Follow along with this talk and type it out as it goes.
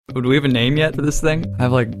Do we have a name yet for this thing? I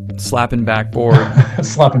have like slapping backboard.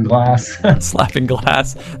 Slapping glass. Slapping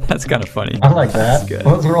glass. That's kind of funny. I like that.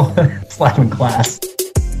 Let's roll. Slapping glass.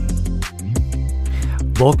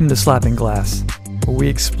 Welcome to Slapping Glass, where we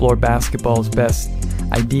explore basketball's best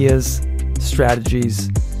ideas, strategies,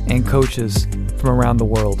 and coaches from around the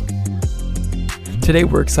world. Today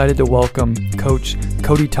we're excited to welcome Coach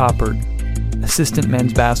Cody Toppert, assistant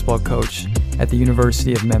men's basketball coach at the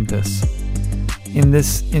University of Memphis. In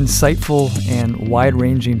this insightful and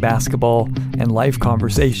wide-ranging basketball and life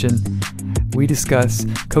conversation, we discuss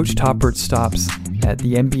Coach Toppert's stops at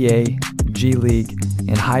the NBA, G League,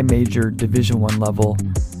 and high major Division I level,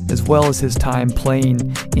 as well as his time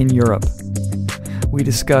playing in Europe. We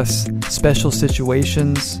discuss special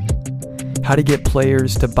situations, how to get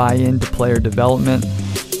players to buy into player development,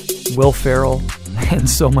 Will Ferrell, and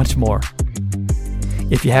so much more.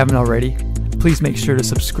 If you haven't already, please make sure to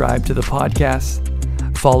subscribe to the podcast,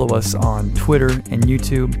 follow us on Twitter and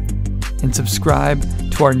YouTube, and subscribe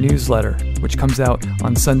to our newsletter, which comes out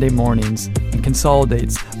on Sunday mornings and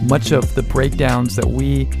consolidates much of the breakdowns that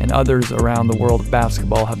we and others around the world of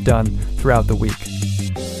basketball have done throughout the week.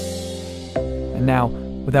 And now,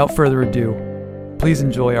 without further ado, please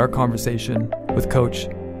enjoy our conversation with Coach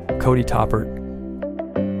Cody Toppert.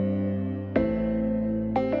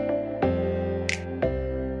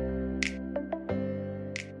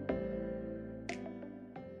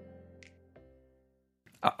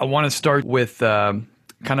 I want to start with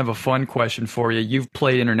kind of a fun question for you. You've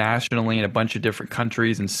played internationally in a bunch of different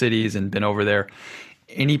countries and cities and been over there.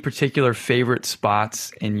 Any particular favorite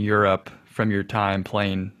spots in Europe from your time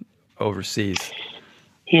playing overseas?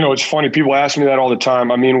 You know, it's funny. People ask me that all the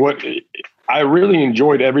time. I mean, I really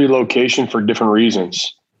enjoyed every location for different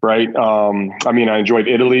reasons, right? I enjoyed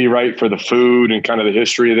Italy, right, for the food and kind of the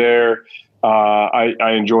history there.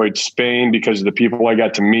 I enjoyed Spain because of the people I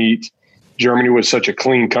got to meet. Germany was such a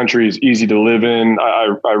clean country; it's easy to live in.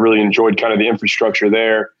 I really enjoyed kind of the infrastructure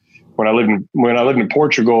there. When I lived in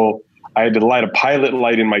Portugal, I had to light a pilot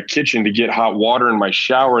light in my kitchen to get hot water in my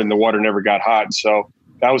shower, and the water never got hot. So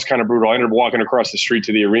that was kind of brutal. I ended up walking across the street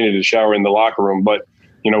to the arena to shower in the locker room. But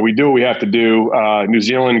you know, we do what we have to do. New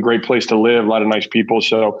Zealand, great place to live, a lot of nice people.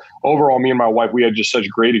 So overall, me and my wife, we had just such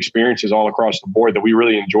great experiences all across the board that we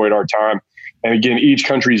really enjoyed our time. And again, each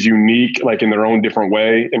country is unique, like in their own different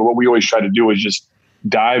way. And what we always try to do is just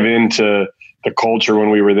dive into the culture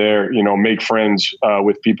when we were there, you know, make friends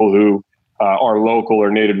with people who are local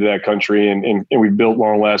or native to that country. And we've built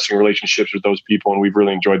long lasting relationships with those people. And we've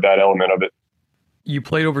really enjoyed that element of it. You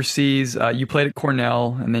played overseas, you played at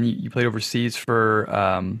Cornell, and then you played overseas for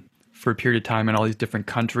a period of time in all these different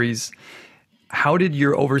countries. How did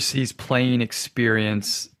your overseas playing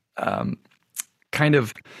experience kind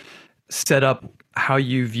of set up how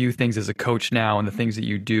you view things as a coach now and the things that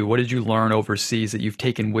you do? What did you learn overseas that you've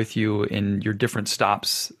taken with you in your different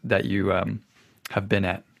stops that you have been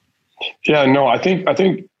at? Yeah, no, I think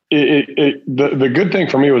the good thing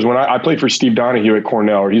for me was when I played for Steve Donahue at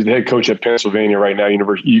Cornell, or he's the head coach at Pennsylvania right now,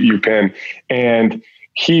 UPenn, and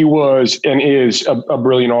he was and is a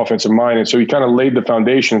brilliant offensive mind. And so he kind of laid the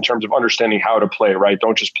foundation in terms of understanding how to play, right?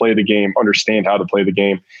 Don't just play the game, understand how to play the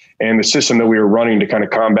game. And the system that we were running to kind of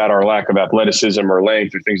combat our lack of athleticism or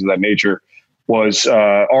length or things of that nature was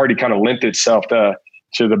already kind of lent itself to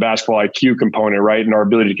the basketball IQ component, right? And our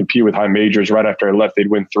ability to compete with high majors. Right after I left, they'd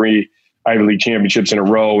win 3 Ivy League championships in a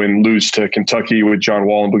row and lose to Kentucky with John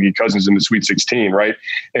Wall and Boogie Cousins in the Sweet 16, right?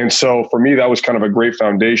 And so for me, that was kind of a great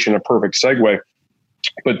foundation, a perfect segue.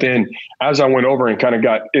 But then as I went over and kind of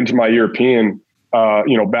got into my European,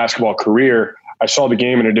 basketball career, I saw the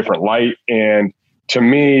game in a different light. And to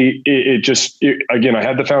me, again, I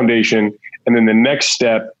had the foundation. And then the next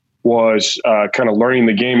step was kind of learning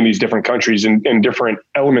the game in these different countries and different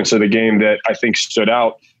elements of the game that I think stood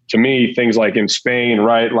out to me. Things like in Spain,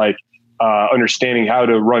 right? Like understanding how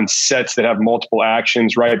to run sets that have multiple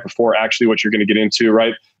actions, right? Before actually what you're going to get into,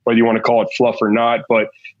 right? Whether you want to call it fluff or not, but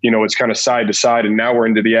it's kind of side to side, and now we're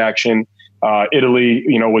into the action. Italy,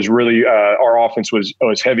 was really our offense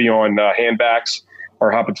was heavy on handbacks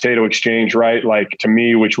or hot potato exchange, right? Like to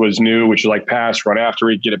me, which was new, which is like pass, run after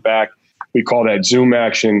it, get it back. We call that zoom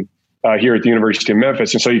action here at the University of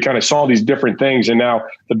Memphis, and so you kind of saw these different things. And now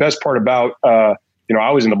the best part about I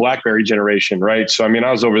was in the BlackBerry generation, right? So I mean, I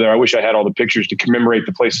was over there. I wish I had all the pictures to commemorate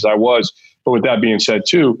the places I was. But with that being said,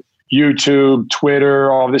 too, YouTube, Twitter,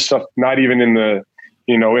 all this stuff, not even in the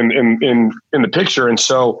in the picture. And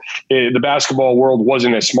so the basketball world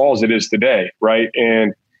wasn't as small as it is today, right?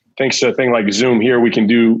 And thanks to a thing like Zoom here, we can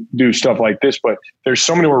do stuff like this. But there's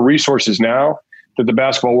so many more resources now that the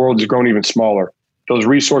basketball world has grown even smaller. Those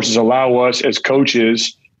resources allow us as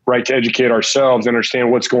coaches, right, to educate ourselves and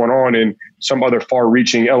understand what's going on in some other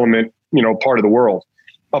far-reaching element, part of the world.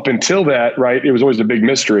 Up until that, right, it was always a big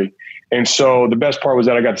mystery. And so the best part was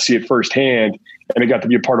that I got to see it firsthand, and it got to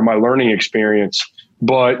be a part of my learning experience.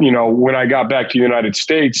 But, when I got back to the United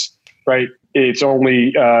States, right, it's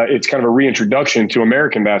kind of a reintroduction to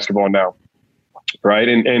American basketball now. Right.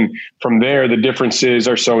 And from there, the differences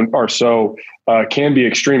can be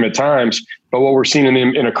extreme at times. But what we're seeing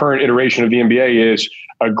in a current iteration of the NBA is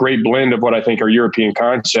a great blend of what I think are European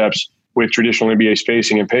concepts with traditional NBA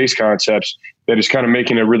spacing and pace concepts that is kind of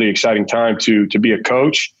making a really exciting time to be a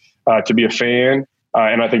coach, to be a fan,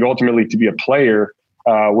 and I think ultimately to be a player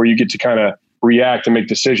where you get to kind of react and make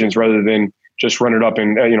decisions rather than just run it up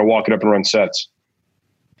and, walk it up and run sets.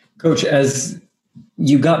 Coach, as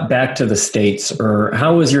you got back to the States, or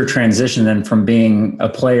how was your transition then from being a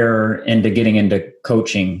player into getting into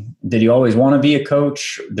coaching? Did you always want to be a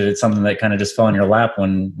coach? Did it something that kind of just fell in your lap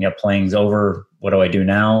when playing's over? What do I do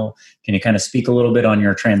now? Can you kind of speak a little bit on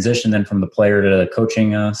your transition then from the player to the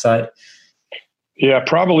coaching side? Yeah,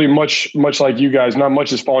 probably much like you guys. Not much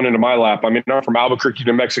has fallen into my lap. I mean, I'm from Albuquerque,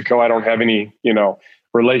 New Mexico. I don't have any,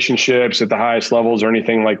 relationships at the highest levels or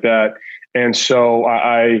anything like that. And so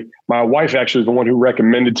my wife actually was the one who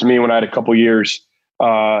recommended to me when I had a couple years,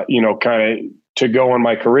 kind of to go on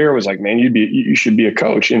my career, was like, man, you should be a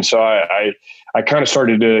coach. And so I kind of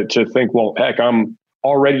started to think, well, heck, I'm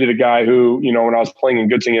already the guy who, when I was playing in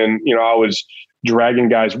Göttingen, I was dragging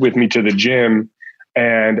guys with me to the gym,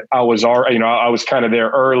 and I was kind of there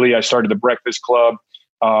early. I started the Breakfast Club.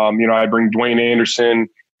 I bring Dwayne Anderson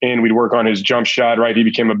in, we'd work on his jump shot, right? He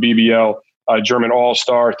became a BBL. German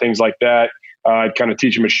all-star, things like that. I'd kind of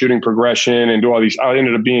teach him a shooting progression and do all these. I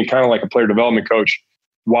ended up being kind of like a player development coach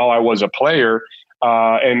while I was a player.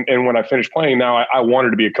 And when I finished playing, now I wanted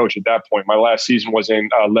to be a coach at that point. My last season was in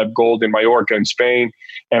Leb Gold in Mallorca in Spain,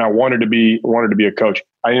 and I wanted to be a coach.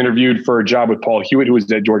 I interviewed for a job with Paul Hewitt, who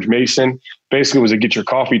was at George Mason. Basically, it was a get your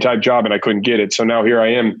coffee type job, and I couldn't get it. So now here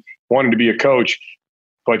I am, wanting to be a coach,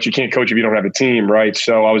 but you can't coach if you don't have a team, right?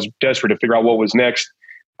 So I was desperate to figure out what was next.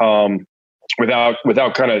 Without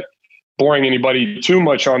kind of boring anybody too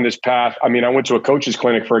much on this path. I mean, I went to a coach's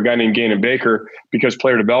clinic for a guy named Gannon Baker because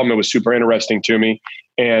player development was super interesting to me.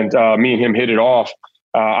 And me and him hit it off.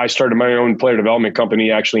 I started my own player development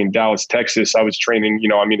company actually in Dallas, Texas. I was training,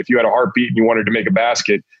 if you had a heartbeat and you wanted to make a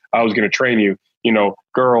basket, I was going to train you,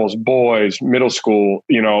 girls, boys, middle school,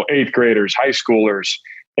 8th graders, high schoolers.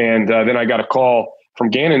 And then I got a call from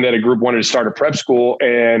Gannon that a group wanted to start a prep school,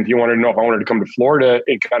 and he wanted to know if I wanted to come to Florida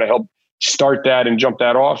and kind of help start that and jump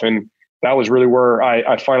that off. And that was really where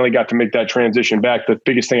I finally got to make that transition back. The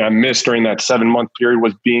biggest thing I missed during that 7-month period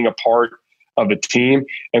was being a part of a team.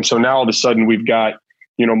 And so now all of a sudden we've got,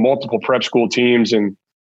 multiple prep school teams. And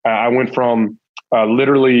I went from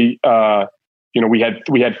literally, we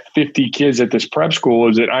had 50 kids at this prep school. It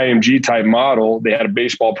was an IMG type model. They had a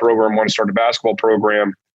baseball program, one started a basketball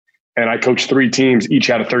program. And I coached 3 teams, each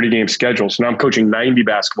had a 30-game schedule. So now I'm coaching 90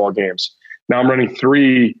 basketball games. Now I'm running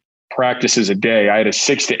 3 practices a day. I had a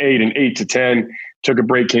 6 to 8 and 8 to 10, took a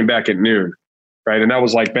break, came back at noon, right? And that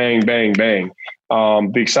was like bang, bang, bang.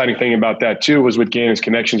 The exciting thing about that too was with Gannon's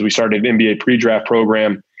connections, we started an NBA pre-draft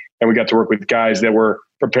program, and we got to work with guys that were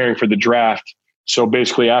preparing for the draft. So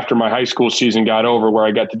basically after my high school season got over, where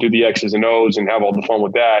I got to do the X's and O's and have all the fun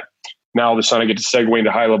with that, now all of a sudden I get to segue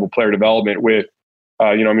into high-level player development with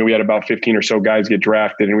we had about 15 or so guys get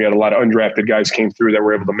drafted, and we had a lot of undrafted guys came through that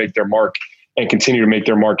were able to make their mark and continue to make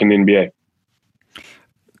their mark in the NBA.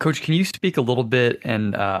 Coach, can you speak a little bit?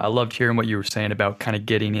 And I loved hearing what you were saying about kind of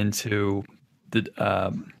getting into the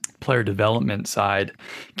player development side.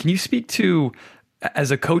 Can you speak to, as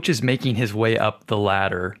a coach is making his way up the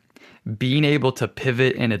ladder, being able to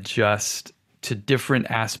pivot and adjust to different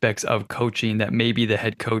aspects of coaching that maybe the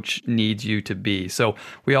head coach needs you to be? So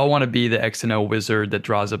we all want to be the X and O wizard that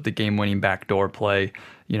draws up the game-winning backdoor play,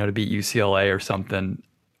 to beat UCLA or something.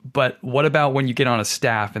 But what about when you get on a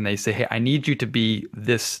staff and they say, hey, I need you to be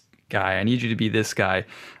this guy. I need you to be this guy.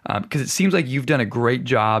 Because it seems like you've done a great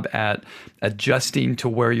job at adjusting to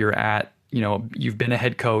where you're at. You've been a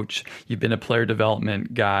head coach, you've been a player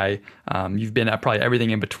development guy, you've been at probably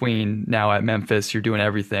everything in between. Now at Memphis, you're doing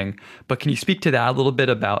everything. But can you speak to that a little bit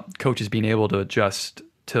about coaches being able to adjust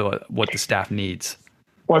to what the staff needs?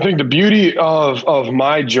 Well, I think the beauty of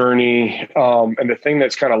my journey and the thing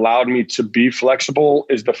that's kind of allowed me to be flexible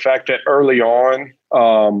is the fact that early on,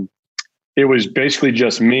 it was basically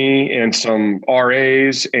just me and some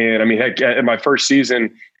RAs. And I mean, heck, at my first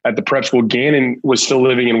season at the prep school, Gannon was still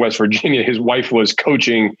living in West Virginia. His wife was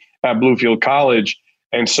coaching at Bluefield College.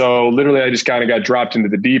 And so literally I just kind of got dropped into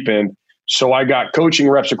the deep end. So I got coaching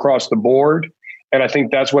reps across the board. And I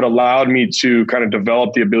think that's what allowed me to kind of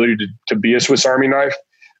develop the ability to be a Swiss Army knife.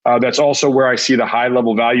 That's also where I see the high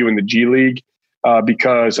level value in the G League,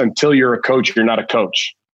 because until you're a coach, you're not a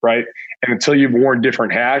coach, right? And until you've worn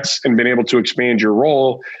different hats and been able to expand your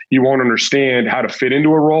role, you won't understand how to fit into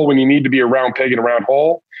a role when you need to be a round peg in a round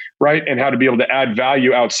hole, right? And how to be able to add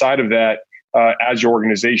value outside of that as your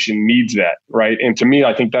organization needs that, right? And to me,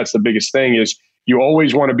 I think that's the biggest thing is you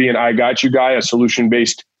always want to be an I got you guy, a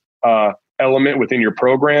solution-based element within your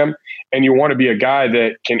program. And you want to be a guy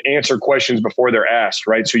that can answer questions before they're asked,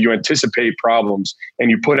 right? So you anticipate problems and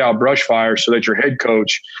you put out brush fires so that your head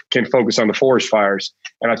coach can focus on the forest fires.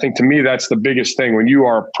 And I think to me, that's the biggest thing. When you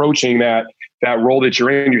are approaching that role that you're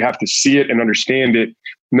in, you have to see it and understand it,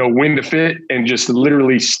 know when to fit and just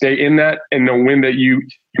literally stay in that, and know when that you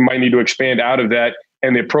might need to expand out of that,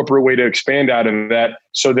 and the appropriate way to expand out of that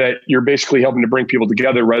so that you're basically helping to bring people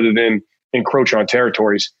together rather than encroach on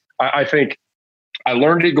territories. I think I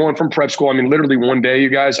learned it going from prep school. I mean, literally one day, you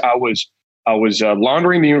guys, I was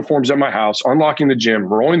laundering the uniforms at my house, unlocking the gym,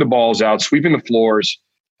 rolling the balls out, sweeping the floors,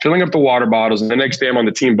 filling up the water bottles. And the next day I'm on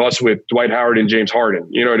the team bus with Dwight Howard and James Harden.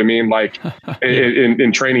 You know what I mean? Like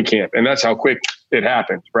in training camp. And that's how quick it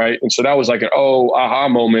happened. Right. And so that was like an aha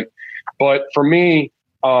moment. But for me,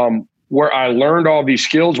 where I learned all these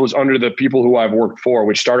skills was under the people who I've worked for,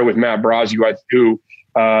 which started with Matt Brazzi, who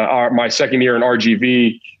my second year in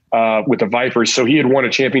RGV, with the Vipers. So he had won a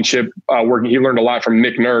championship working. He learned a lot from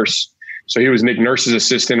Nick Nurse. So he was Nick Nurse's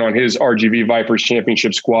assistant on his RGV Vipers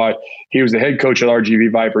championship squad. He was the head coach of the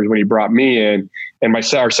RGV Vipers when he brought me in. And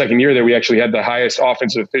our second year there, we actually had the highest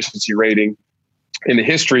offensive efficiency rating in the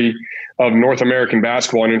history of North American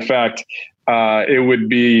basketball. And in fact, it would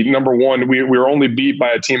be number one. We were only beat by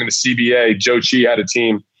a team in the CBA. Joe Chi had a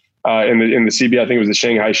team in the CBA. I think it was the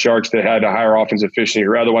Shanghai Sharks that had a higher offensive efficiency,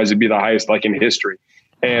 or otherwise it'd be the highest like in history.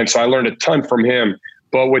 And so I learned a ton from him.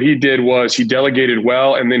 But what he did was he delegated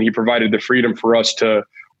well, and then he provided the freedom for us to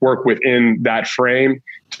work within that frame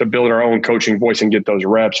to build our own coaching voice and get those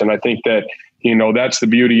reps. And I think that, that's the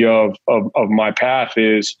beauty of my path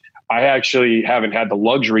is I actually haven't had the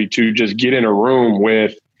luxury to just get in a room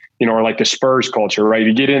with, or like the Spurs culture, right?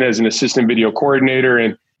 You get in as an assistant video coordinator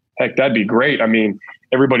and heck, that'd be great. I mean,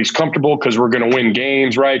 everybody's comfortable because we're going to win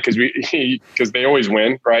games, right? Because they always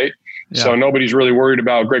win, right? Yeah. So nobody's really worried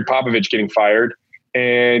about Greg Popovich getting fired,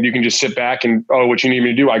 and you can just sit back and, what you need me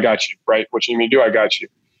to do, I got you, right? What you need me to do, I got you.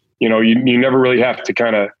 You never really have to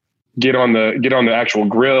kind of get on the actual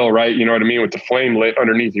grill, right? You know what I mean? With the flame lit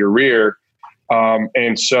underneath your rear.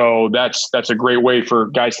 And so that's a great way for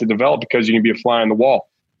guys to develop because you can be a fly on the wall.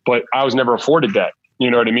 But I was never afforded that.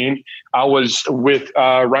 You know what I mean? I was with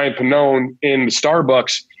Ryan Pannone in the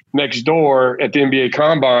Starbucks next door at the NBA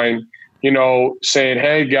Combine, saying,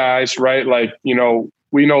 hey, guys, right, like, we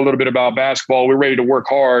know a little bit about basketball. We're ready to work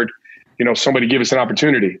hard. Somebody give us an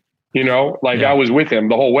opportunity, I was with him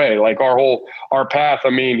the whole way, like our path.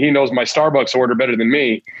 I mean, he knows my Starbucks order better than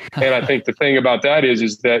me. And I think the thing about that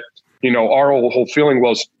is that, our whole feeling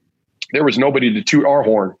was there was nobody to toot our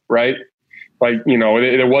horn, right? Like,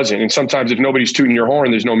 it wasn't. And sometimes if nobody's tooting your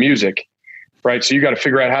horn, there's no music, right? So you got to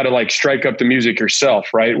figure out how to like strike up the music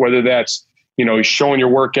yourself, right? Whether that's, showing your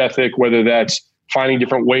work ethic, whether that's finding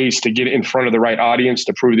different ways to get in front of the right audience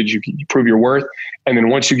to prove that you can prove your worth. And then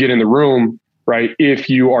once you get in the room, right, if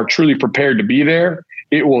you are truly prepared to be there,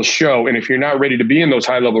 it will show. And if you're not ready to be in those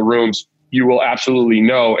high level rooms, you will absolutely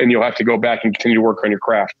know, and you'll have to go back and continue to work on your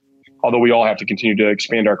craft. Although we all have to continue to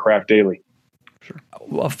expand our craft daily. Sure.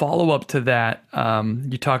 A follow-up to that,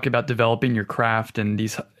 you talked about developing your craft and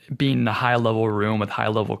being in a high-level room with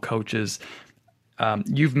high-level coaches.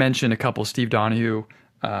 You've mentioned a couple, Steve Donahue,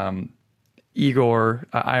 Igor,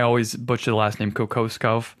 I always butcher the last name,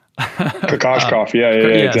 Kokoskov. Kokoskov, yeah,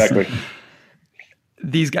 yes. Exactly.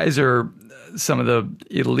 These guys are some of the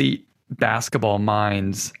elite basketball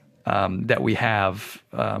minds that we have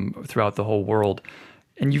throughout the whole world.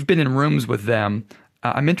 And you've been in rooms with them.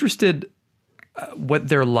 I'm interested what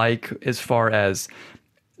they're like as far as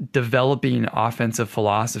developing offensive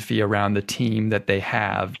philosophy around the team that they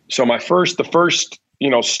have. So the first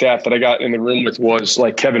staff that I got in the room with was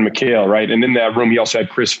like Kevin McHale, right? And in that room, he also had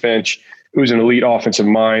Chris Finch, who's an elite offensive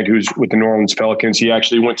mind, who's with the New Orleans Pelicans. He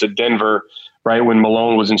actually went to Denver, right, when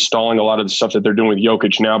Malone was installing a lot of the stuff that they're doing with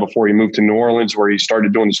Jokic now before he moved to New Orleans, where he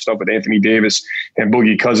started doing the stuff with Anthony Davis and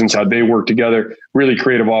Boogie Cousins, how they work together. Really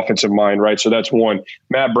creative offensive mind, right? So that's one.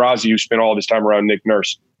 Matt Brazzi, who spent all this time around Nick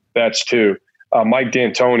Nurse. That's two. Mike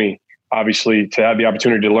D'Antoni, obviously, to have the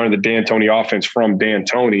opportunity to learn the D'Antoni offense from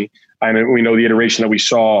D'Antoni. And we know the iteration that we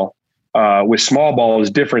saw with small ball is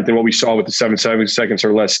different than what we saw with the 7 seconds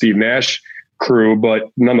or less Steve Nash crew.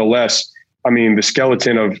 But nonetheless, I mean, the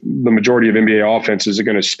skeleton of the majority of NBA offenses are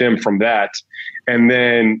going to stem from that. And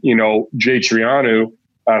then, Jay Triano,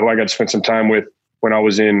 who I got to spend some time with when I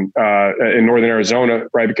was in Northern Arizona,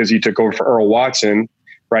 right? Because he took over for Earl Watson,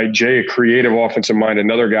 right? Jay, a creative offensive mind,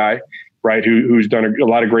 another guy, right? Who's done a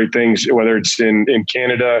lot of great things, whether it's in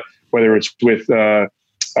Canada, whether it's with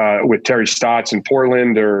Terry Stotts in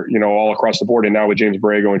Portland, or, all across the board, and now with James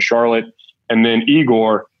Borrego in Charlotte. And then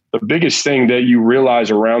Igor, the biggest thing that you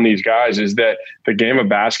realize around these guys is that the game of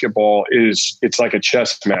basketball it's like a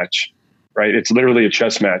chess match, right? It's literally a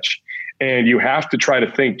chess match. And you have to try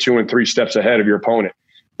to think 2 and 3 steps ahead of your opponent.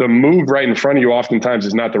 The move right in front of you oftentimes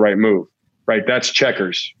is not the right move, right? That's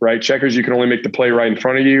checkers, right? Checkers, you can only make the play right in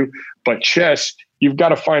front of you. But chess, you've got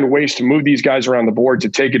to find ways to move these guys around the board to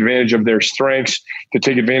take advantage of their strengths, to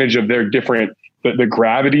take advantage of their different, the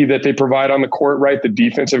gravity that they provide on the court, right? The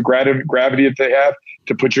defensive gravity that they have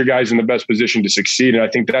to put your guys in the best position to succeed. And I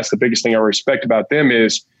think that's the biggest thing I respect about them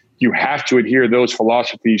is you have to adhere those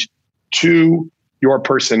philosophies to your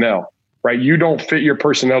personnel, right? You don't fit your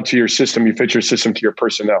personnel to your system. You fit your system to your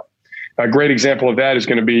personnel. A great example of that is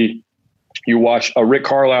going to be you watch a Rick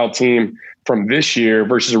Carlisle team from this year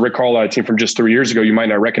versus a Rick Carlisle team from just 3 years ago. You might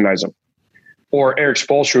not recognize them. Or Eric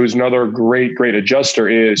Spoelstra, who's another great adjuster,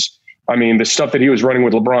 the stuff that he was running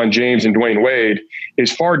with LeBron James and Dwayne Wade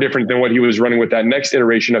is far different than what he was running with that next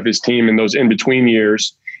iteration of his team in those in-between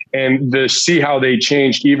years. And to see how they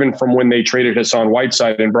changed even from when they traded Hassan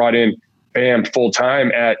Whiteside and brought in Bam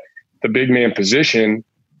full-time at the big man position,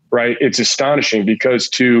 right? It's astonishing because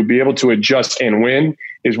to be able to adjust and win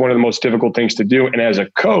is one of the most difficult things to do. And as a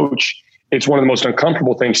coach, it's one of the most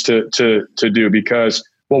uncomfortable things to do because,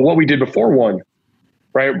 well, what we did before won,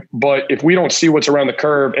 right? But if we don't see what's around the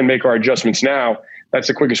curve and make our adjustments now, that's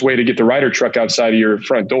the quickest way to get the Ryder truck outside of your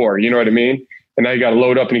front door. You know what I mean? And now you got to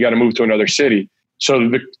load up and you got to move to another city. So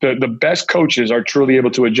the best coaches are truly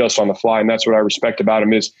able to adjust on the fly. And that's what I respect about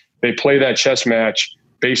them is they play that chess match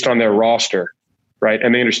based on their roster, right?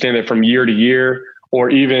 And they understand that from year to year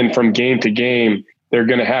or even from game to game, they're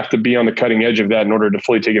going to have to be on the cutting edge of that in order to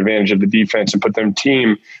fully take advantage of the defense and put their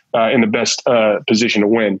team in the best position to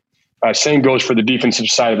win. Same goes for the defensive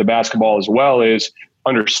side of the basketball as well, is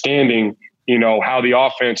understanding, how the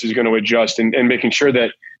offense is going to adjust and making sure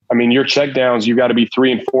that, your check downs, you got to be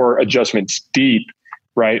 3 and 4 adjustments deep,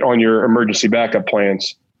 right, on your emergency backup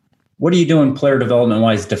plans. What are you doing player development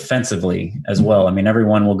wise defensively as well?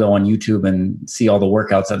 Everyone will go on YouTube and see all the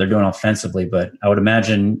workouts that they're doing offensively, but I would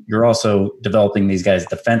imagine you're also developing these guys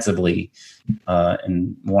defensively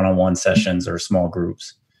in one-on-one sessions or small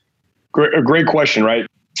groups. Great question, right?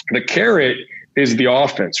 The carrot is the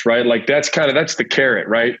offense, right? Like that's the carrot,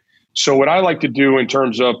 right? So what I like to do in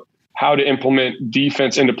terms of how to implement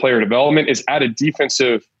defense into player development is add a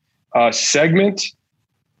defensive segment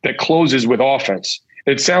that closes with offense.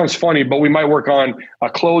 It sounds funny, but we might work on a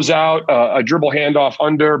closeout, a dribble handoff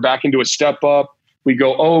under, back into a step up. We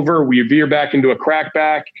go over, we veer back into a crack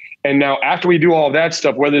back. And now after we do all of that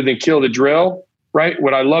stuff, rather than kill the drill, right?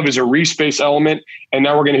 What I love is a respace element. And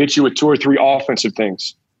now we're going to hit you with 2 or 3 offensive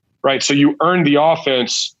things, right? So you earn the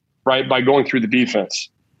offense, right, by going through the defense,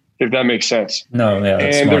 if that makes sense. No, yeah.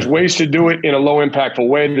 And smart. There's ways to do it in a low impactful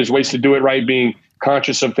way. There's ways to do it, right? Being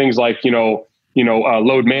conscious of things like,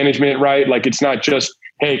 load management, right? Like it's not just,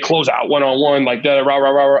 hey, close out one-on-one like that, rah,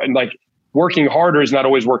 rah, rah, rah. And like working harder is not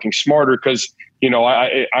always working smarter because,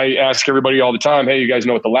 I ask everybody all the time, hey, you guys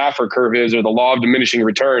know what the Laffer curve is or the law of diminishing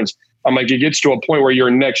returns. I'm like, it gets to a point where your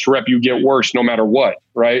next rep, you get worse no matter what,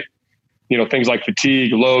 right? Things like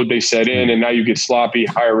fatigue, load, they set in, and now you get sloppy,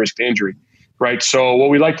 higher risk to injury, right? So what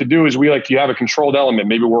we like to do is we like to have a controlled element.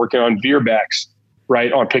 Maybe we're working on veer backs,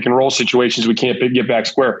 right? On pick and roll situations, we can't get back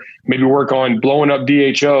square. Maybe work on blowing up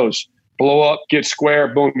DHOs, blow up, get square,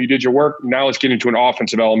 boom, you did your work. Now let's get into an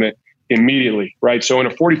offensive element immediately, right? So in a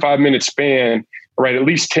 45-minute span, right, at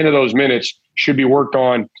least 10 of those minutes should be worked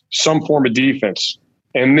on some form of defense.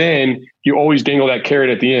 And then you always dangle that carrot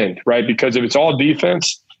at the end, right? Because if it's all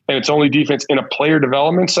defense and it's only defense in a player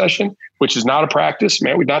development session, which is not a practice,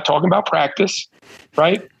 man, we're not talking about practice,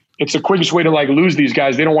 right? It's the quickest way to lose these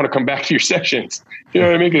guys. They don't want to come back to your sessions. You know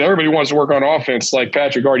what I mean? Because everybody wants to work on offense, like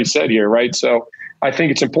Patrick already said here, right? So I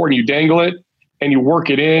think it's important you dangle it and you work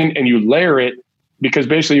it in and you layer it because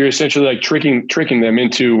basically you're essentially tricking them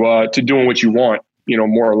into to doing what you want,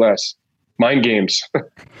 more or less. Mind games.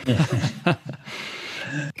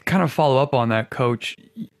 Kind of follow up on that, Coach.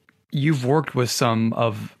 You've worked with some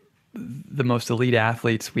of the most elite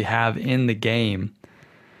athletes we have in the game.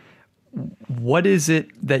 what is it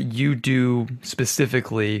that you do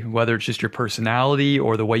specifically, whether it's just your personality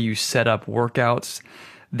or the way you set up workouts,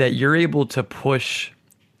 that you're able to push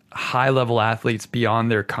high-level athletes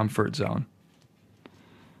beyond their comfort zone?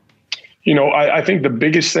 I think the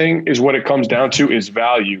biggest thing is what it comes down to is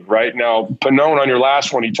value. Right now, Pannone, on your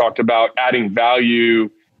last one, he talked about adding value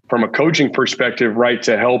from a coaching perspective, right,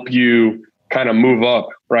 to help you kind of move up,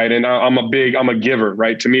 right? And I'm a giver,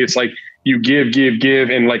 right? To me, it's like you give.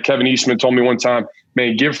 And like Kevin Eastman told me one time,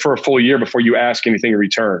 man, give for a full year before you ask anything in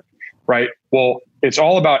return, right? Well, it's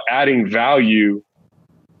all about adding value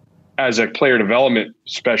as a player development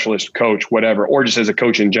specialist, coach, whatever, or just as a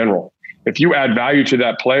coach in general. If you add value to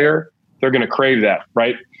that player, they're going to crave that,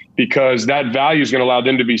 right? Because that value is going to allow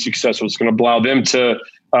them to be successful. It's going to allow them to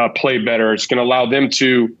play better. It's going to allow them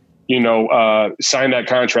to, sign that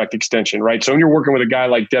contract extension, right? So when you're working with a guy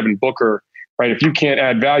like Devin Booker, right, if you can't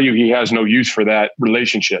add value, he has no use for that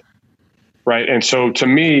relationship, right? And so to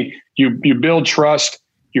me, you build trust.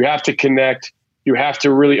 You have to connect. You have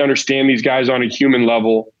to really understand these guys on a human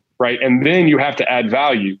level, right? And then you have to add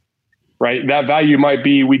value, right? That value might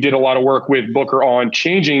be, we did a lot of work with Booker on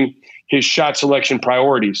changing his shot selection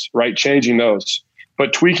priorities, right? Changing those,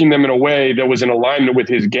 but tweaking them in a way that was in alignment with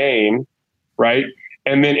his game, right?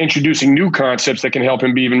 And then introducing new concepts that can help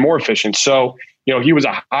him be even more efficient. So, he was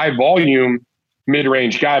a high volume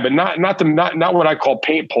mid-range guy, but not what I call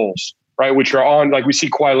paint pulls, right? Which are on, like we see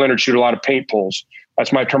Kawhi Leonard shoot a lot of paint pulls.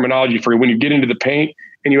 That's my terminology for when you get into the paint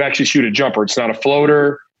and you actually shoot a jumper. It's not a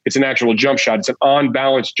floater. It's an actual jump shot. It's an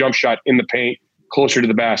on-balance jump shot in the paint closer to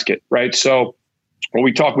the basket, right? So what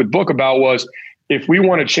we talked with Book about was, if we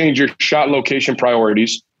want to change your shot location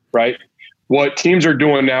priorities, right? What teams are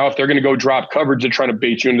doing now, if they're going to go drop coverage, they're trying to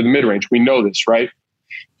bait you into the mid-range. We know this, right?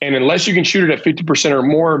 And unless you can shoot it at 50% or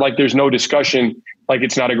more, like there's no discussion, like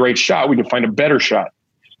it's not a great shot. We can find a better shot.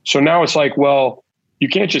 So now it's like, well, you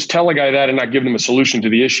can't just tell a guy that and not give them a solution to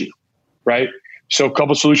the issue, right? So a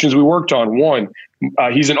couple of solutions we worked on. One,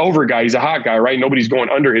 he's an over guy. He's a hot guy, right? Nobody's going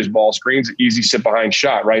under his ball screens. Easy sit behind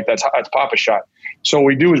shot, right? That's pop a shot. So what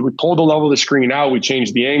we do is we pull the level of the screen out. We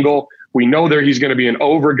change the angle. We know there he's going to be an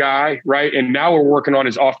over guy, right? And now we're working on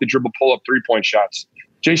his off the dribble pull up 3-point shots.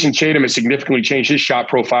 Jason Tatum has significantly changed his shot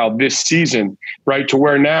profile this season, right? To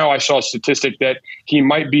where now I saw a statistic that he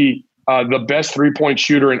might be the best 3-point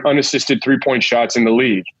shooter in unassisted 3-point shots in the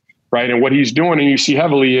league, right? And what he's doing, and you see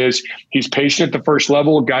heavily, is he's patient at the first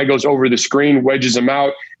level. Guy goes over the screen, wedges him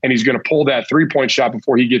out, and he's going to pull that 3-point shot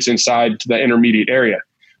before he gets inside to the intermediate area.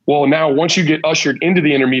 Well, now once you get ushered into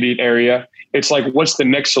the intermediate area, it's like, what's the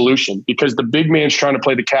next solution? Because the big man's trying to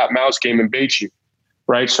play the cat mouse game and bait you,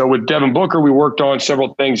 right? So with Devin Booker, we worked on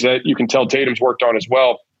several things that you can tell Tatum's worked on as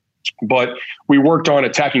well. But we worked on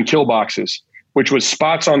attacking kill boxes, which was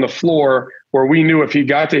spots on the floor where we knew if he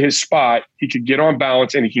got to his spot, he could get on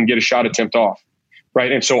balance and he can get a shot attempt off,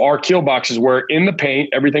 right? And so our kill boxes were in the paint.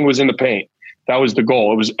 Everything was in the paint. That was the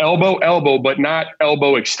goal. It was elbow, but not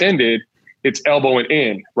elbow extended. It's elbow and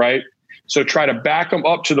in, right? So try to back them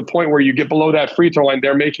up to the point where you get below that free throw line.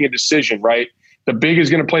 They're making a decision, right? The big is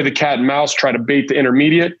going to play the cat and mouse, try to bait the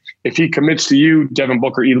intermediate. If he commits to you, Devin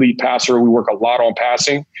Booker, elite passer, we work a lot on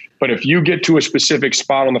passing. But if you get to a specific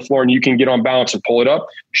spot on the floor and you can get on balance and pull it up,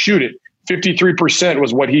 shoot it. 53%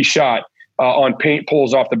 was what he shot on paint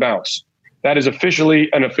pulls off the bounce. That is officially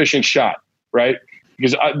an efficient shot, right?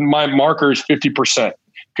 Because my marker is 50%.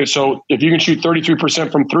 Because so if you can shoot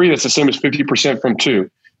 33% from 3, that's the same as 50% from 2,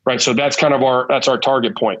 right? So that's kind of our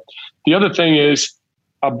target point. The other thing is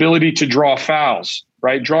ability to draw fouls,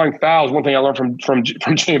 right? Drawing fouls. One thing I learned from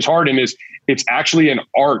James Harden is it's actually an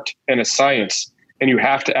art and a science, and you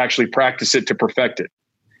have to actually practice it to perfect it,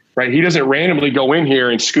 right? He doesn't randomly go in here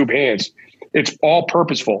and scoop hands. It's all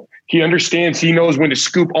purposeful. He understands. He knows when to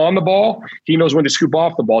scoop on the ball. He knows when to scoop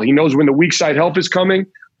off the ball. He knows when the weak side help is coming,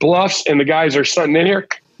 bluffs, and the guys are stunting in here.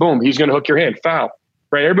 Boom, he's going to hook your hand. Foul,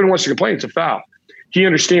 right? Everybody wants to complain. It's a foul. He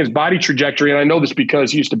understands body trajectory, and I know this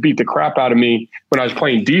because he used to beat the crap out of me when I was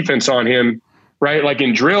playing defense on him, right? Like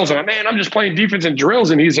in drills, I'm like, man, I'm just playing defense in drills,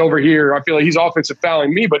 and he's over here. I feel like he's offensive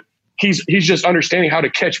fouling me, but he's just understanding how to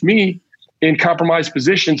catch me in compromised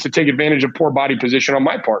positions to take advantage of poor body position on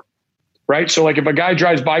my part, right? So like if a guy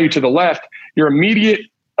drives by you to the left, your immediate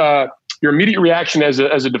reaction as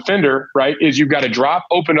a defender, right, is you've got to drop,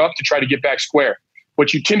 open up to try to get back square.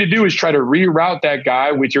 What you tend to do is try to reroute that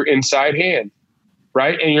guy with your inside hand,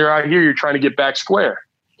 right? And you're out here, you're trying to get back square.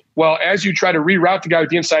 Well, as you try to reroute the guy with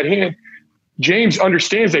the inside hand, James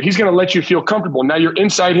understands that he's going to let you feel comfortable. Now your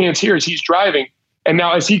inside hand's here as he's driving. And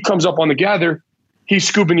now as he comes up on the gather, he's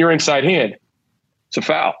scooping your inside hand. It's a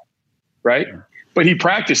foul, right? But he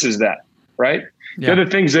practices that, right? The other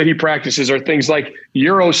things that he practices are things like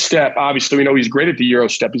Euro step. Obviously, we know he's great at the Euro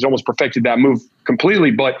step. He's almost perfected that move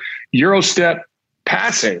completely, but Euro step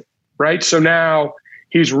passing, right? So now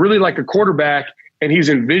he's really like a quarterback and he's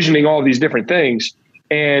envisioning all these different things.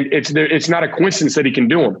 And it's not a coincidence that he can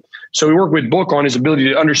do them. So we work with Book on his ability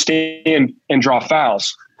to understand and draw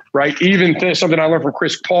fouls, right? Even something I learned from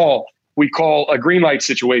Chris Paul, we call a green light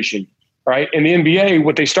situation. Right. In the NBA,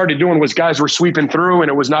 what they started doing was guys were sweeping through and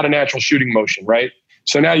it was not a natural shooting motion. Right.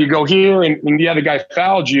 So now you go here and the other guy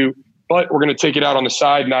fouled you, but we're going to take it out on the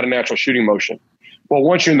side, not a natural shooting motion. Well,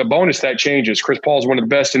 once you're in the bonus, that changes. Chris Paul is one of the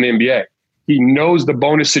best in the NBA. He knows the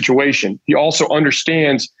bonus situation. He also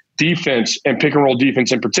understands defense and pick and roll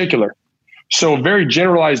defense in particular. So a very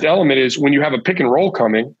generalized element is when you have a pick and roll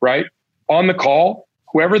coming, right, on the call,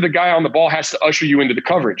 whoever the guy on the ball has to usher you into the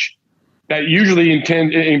coverage. That usually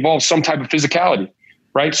involves some type of physicality,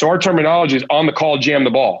 right? So our terminology is on the call, jam the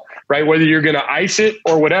ball, right? Whether you're going to ice it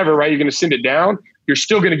or whatever, right? You're going to send it down. You're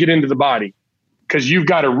still going to get into the body because you've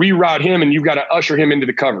got to reroute him and you've got to usher him into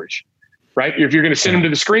the coverage, right? If you're going to send him to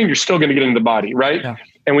the screen, you're still going to get into the body, right? Yeah.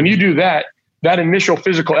 And when you do that initial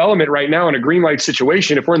physical element right now in a green light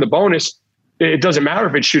situation, if we're in the bonus, it doesn't matter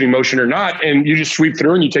if it's shooting motion or not. And you just sweep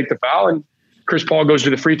through and you take the foul and Chris Paul goes to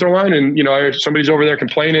the free throw line and, somebody's over there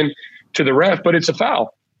complaining to the ref, but it's a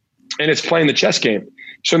foul and it's playing the chess game.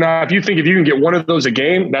 So now if you can get one of those a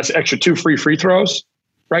game, that's extra 2 free throws.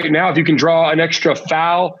 Right now, if you can draw an extra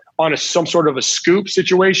foul on some sort of a scoop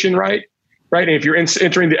situation, right? And if you're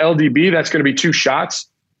entering the LDB, that's going to be 2 shots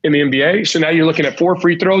in the NBA. So now you're looking at 4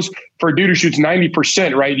 free throws for a dude who shoots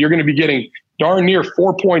 90%, right? You're going to be getting darn near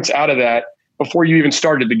 4 points out of that before you even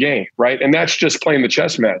started the game, right? And that's just playing the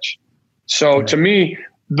chess match. So to me,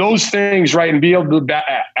 those things, right, and be able to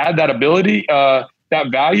add that ability,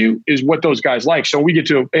 that value is what those guys like. So when we get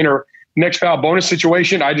to enter next foul bonus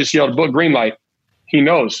situation, I just yelled, Book, green light. He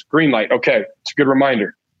knows, green light. Okay, it's a good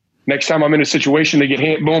reminder. Next time I'm in a situation, they get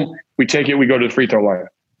hit, boom, we take it, we go to the free throw line.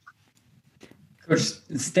 Coach,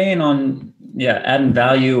 staying on, adding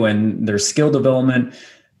value and their skill development,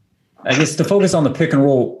 I guess to focus on the pick and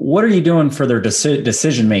roll, what are you doing for their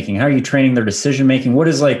decision making? How are you training their decision making? What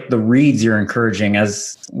is like the reads you're encouraging?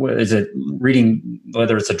 Is it reading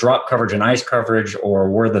whether it's a drop coverage and ice coverage or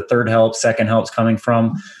where the third help, second help's coming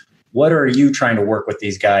from? What are you trying to work with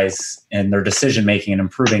these guys and their decision making and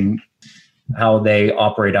improving how they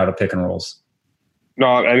operate out of pick and rolls? No,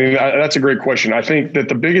 I mean, that's a great question. I think that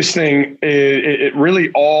the biggest thing is it really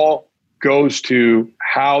all goes to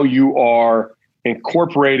how you are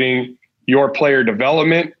incorporating your player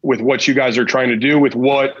development with what you guys are trying to do, with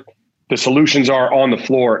what the solutions are on the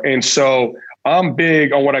floor. And so I'm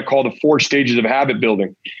big on what I call the 4 stages of habit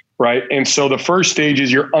building, right? And so the first stage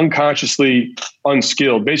is you're unconsciously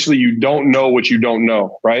unskilled. Basically, you don't know what you don't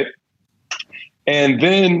know, right? And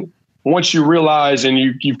then once you realize and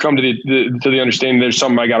you've come to the understanding there's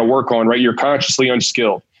something I got to work on, right? You're consciously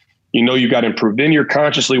unskilled. You got to improve. Then you're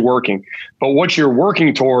consciously working. But what you're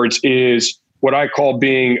working towards is what I call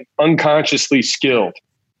being unconsciously skilled.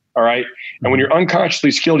 All right. And when you're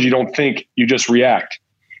unconsciously skilled, you don't think, you just react.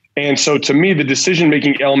 And so to me, the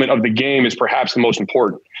decision-making element of the game is perhaps the most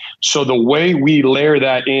important. So the way we layer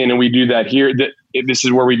that in, and we do that here, this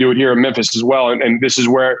is where we do it here in Memphis as well. And this is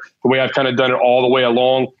where the way I've kind of done it all the way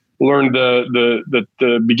along, learned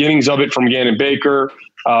the beginnings of it from Gannon Baker,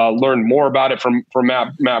 learned more about it from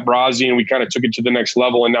Matt Brazzi, and we kind of took it to the next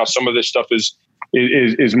level. And now some of this stuff is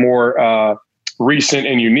more recent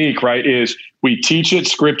and unique, right? Is we teach it,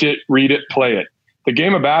 script it, read it, play it. The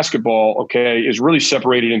game of basketball, okay, is really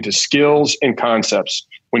separated into skills and concepts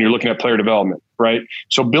when you're looking at player development, right?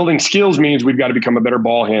 So building skills means we've got to become a better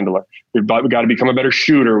ball handler. We've got to become a better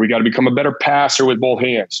shooter. We got to become a better passer with both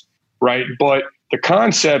hands, right? But the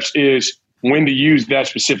concepts is when to use that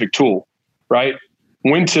specific tool, right?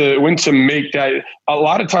 When to make that.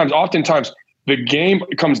 Oftentimes, the game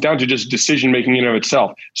comes down to just decision-making in and of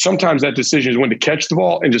itself. Sometimes that decision is when to catch the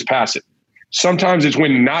ball and just pass it. Sometimes it's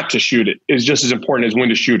when not to shoot it is just as important as when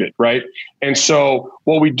to shoot it, right? And so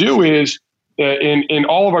what we do is in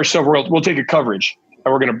all of our stuff, we'll take a coverage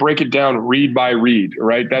and we're going to break it down read by read,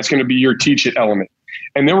 right? That's going to be your teach it element.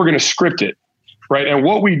 And then we're going to script it, right? And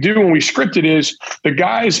what we do when we script it is the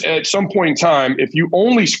guys at some point in time, if you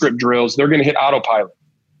only script drills, they're going to hit autopilot.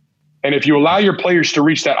 And if you allow your players to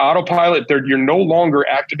reach that autopilot, you're no longer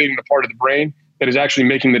activating the part of the brain that is actually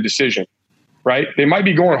making the decision, right? They might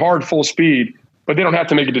be going hard full speed, but they don't have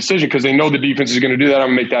to make a decision because they know the defense is going to do that. I'm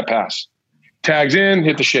going to make that pass. Tags in,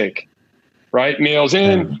 hit the shake, right? Nails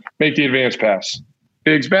in, make the advance pass.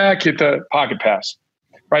 Bigs back, hit the pocket pass.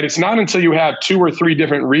 right? It's not until you have 2 or 3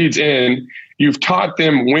 different reads in, you've taught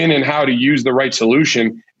them when and how to use the right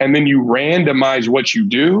solution, and then you randomize what you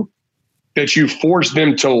do, that you force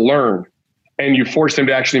them to learn and you force them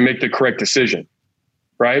to actually make the correct decision,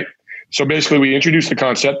 right? So basically we introduce the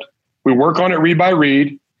concept, we work on it read by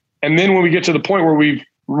read, and then when we get to the point where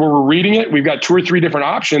we're reading it, we've got 2 or 3 different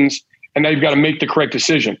options, and now you've got to make the correct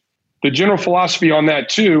decision. The general philosophy on that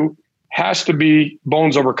too has to be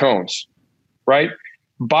bones over cones, right?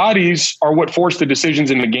 Bodies are what force the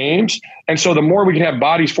decisions in the games. And so the more we can have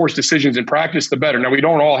bodies force decisions in practice, the better. Now, we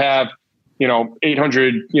don't all have,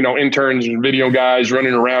 800, interns and video guys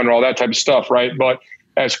running around and all that type of stuff, right? But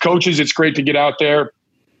as coaches, it's great to get out there,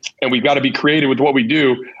 and we've got to be creative with what we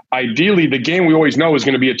do. Ideally, the game we always know is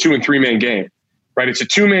going to be a 2- and 3-man game, right? It's a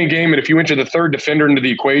 2-man game. And if you enter the third defender into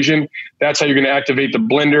the equation, that's how you're going to activate the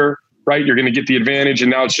blender, right? You're going to get the advantage.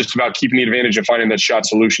 And now it's just about keeping the advantage and finding that shot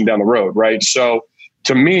solution down the road, right? So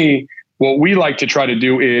to me, what we like to try to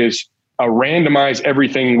do is randomize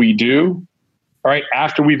everything we do, all right,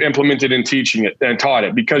 after we've implemented and teaching it and taught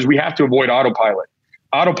it, because we have to avoid autopilot.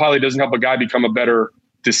 Autopilot doesn't help a guy become a better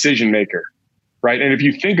decision maker, right? And if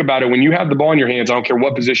you think about it, when you have the ball in your hands, I don't care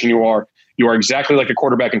what position you are exactly like a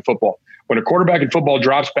quarterback in football. When a quarterback in football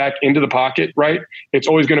drops back into the pocket, right, it's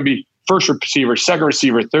always going to be first receiver, second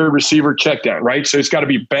receiver, third receiver, check down, right? So it's got to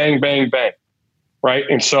be bang, bang, bang, right?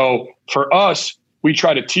 And so for us, we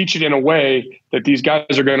try to teach it in a way that these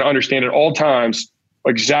guys are going to understand at all times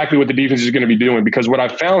exactly what the defense is going to be doing. Because what I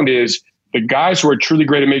found is the guys who are truly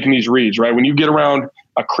great at making these reads, right? When you get around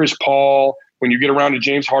a Chris Paul, when you get around a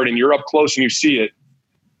James Harden, you're up close and you see it.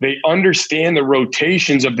 They understand the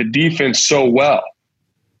rotations of the defense so well,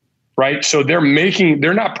 right? So they're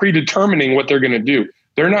not predetermining what they're going to do.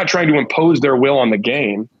 They're not trying to impose their will on the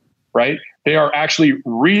game, right? They are actually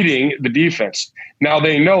reading the defense. Now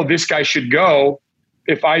they know this guy should go.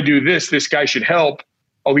 If I do this, this guy should help.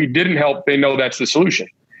 Oh, he didn't help. They know that's the solution.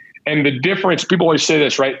 And the difference, people always say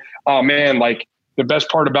this, right? Oh man, like the best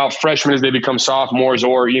part about freshmen is they become sophomores,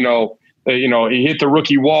 or, he hit the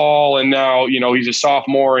rookie wall and now, he's a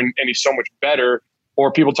sophomore and he's so much better.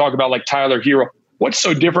 Or people talk about like Tyler Hero. What's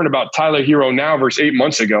so different about Tyler Hero now versus 8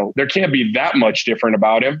 months ago? There can't be that much different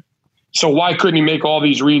about him. So why couldn't he make all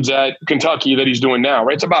these reads at Kentucky that he's doing now,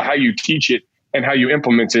 right? It's about how you teach it and how you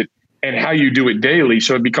implement it and how you do it daily,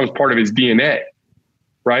 so it becomes part of his DNA,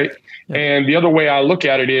 right? Yeah. And the other way I look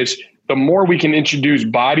at it is the more we can introduce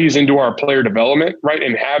bodies into our player development, right,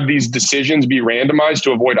 and have these decisions be randomized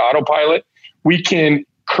to avoid autopilot, we can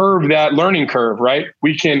curve that learning curve, right?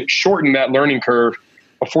 We can shorten that learning curve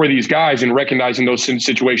for these guys in recognizing those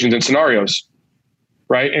situations and scenarios,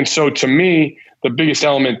 right? And so to me, the biggest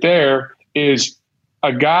element there is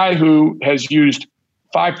a guy who has used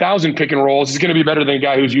 5,000 pick and rolls is going to be better than a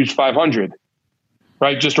guy who's used 500,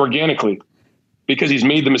 right? Just organically, because he's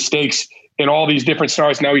made the mistakes in all these different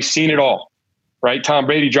scenarios. Now he's seen it all, right? Tom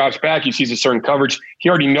Brady drops back. He sees a certain coverage. He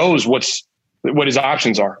already knows what his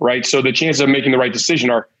options are, right? So the chances of making the right decision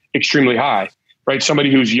are extremely high, right?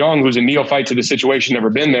 Somebody who's young, who's a neophyte to the situation, never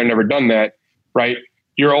been there, never done that, right?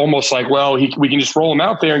 You're almost like, well, we can just roll him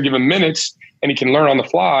out there and give him minutes and he can learn on the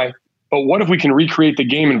fly. But what if we can recreate the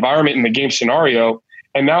game environment and the game scenario?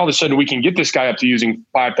 And now all of a sudden we can get this guy up to using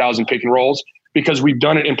 5,000 pick and rolls because we've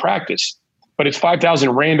done it in practice. But it's 5,000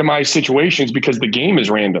 randomized situations because the game is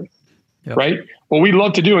random, yep. Right? What we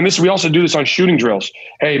love to do, and we also do this on shooting drills.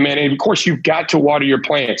 Hey, man, and of course you've got to water your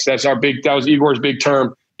plants. That was Igor's big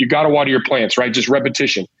term. You got to water your plants, right? Just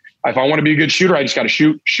repetition. If I want to be a good shooter, I just got to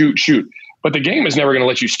shoot. But the game is never going to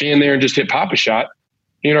let you stand there and just hit pop a shot.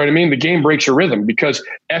 You know what I mean? The game breaks your rhythm because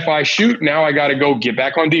if I shoot, now I got to go get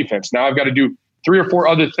back on defense. Now I've got to do 3 or 4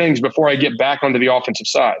 other things before I get back onto the offensive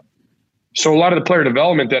side. So a lot of the player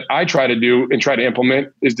development that I try to do and try to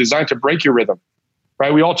implement is designed to break your rhythm,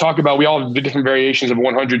 right? We all have the different variations of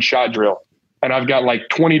 100 shot drill. And I've got like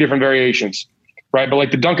 20 different variations, right? But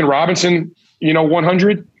like the Duncan Robinson,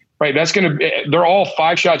 100, right? They're all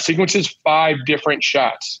 5-shot sequences, 5 different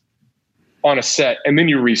shots on a set. And then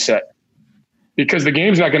you reset because the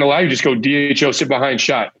game's not going to allow you to just go DHO, sit behind,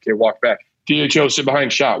 shot. Okay, walk back. DHO, sit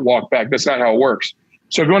behind, shot, walk back. That's not how it works.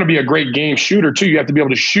 So if you want to be a great game shooter too, you have to be able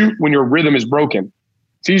to shoot when your rhythm is broken.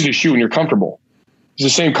 It's easy to shoot when you're comfortable. It's the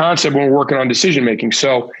same concept when we're working on decision making.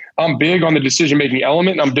 So I'm big on the decision making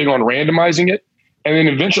element. And I'm big on randomizing it. And then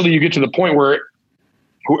eventually you get to the point where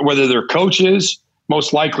whether they're coaches,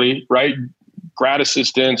 most likely, right, grad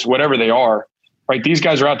assistants, whatever they are, right, these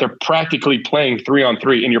guys are out there practically playing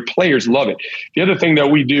 3-on-3 and your players love it. The other thing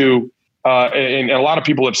that we do, and a lot of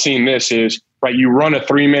people have seen this, is right, you run a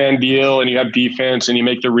 3-man deal and you have defense and you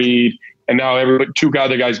make the read, and now 2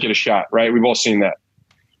 other guys get a shot, right? We've all seen that.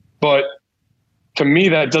 But to me,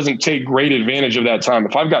 that doesn't take great advantage of that time.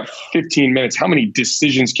 If I've got 15 minutes, how many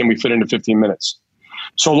decisions can we fit into 15 minutes?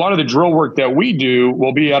 So a lot of the drill work that we do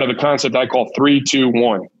will be out of the concept I call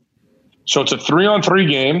 3-2-1. So it's a 3-on-3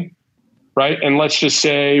 game, right? And let's just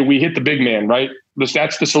say we hit the big man, right?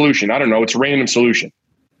 That's the solution. I don't know. It's a random solution.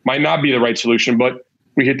 Might not be the right solution, but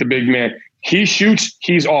we hit the big man. He shoots,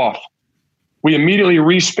 he's off. We immediately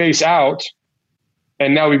respace out,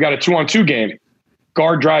 and now we've got a 2-on-2 game.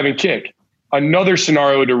 Guard, drive, and kick. Another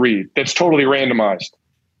scenario to read that's totally randomized,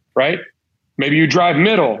 right? Maybe you drive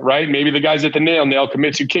middle, right? Maybe the guy's at the nail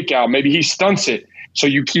commits you kick out. Maybe he stunts it, so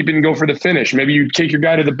you keep it and go for the finish. Maybe you take your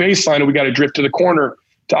guy to the baseline and we got to drift to the corner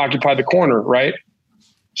to occupy the corner, right?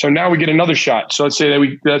 So now we get another shot. So let's say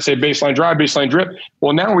baseline drive, baseline drip.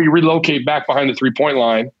 Well, now we relocate back behind the 3-point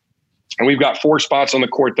line, and we've got 4 spots on the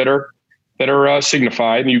court that are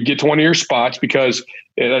signified, and you get to one of your spots because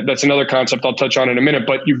that's another concept I'll touch on in a minute.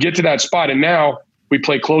 But you get to that spot, and now we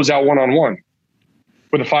play closeout 1-on-1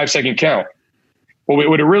 with a 5-second count. Well,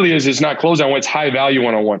 what it really is not closeout one; it's high value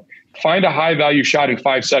 1-on-1. Find a high value shot in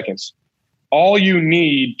 5 seconds. All you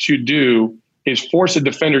need to do is force a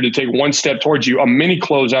defender to take one step towards you. A mini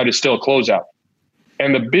closeout is still a closeout.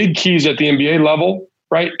 And the big keys at the NBA level,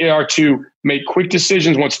 right, are to make quick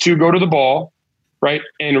decisions once 2 go to the ball, right,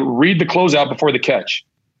 and read the closeout before the catch.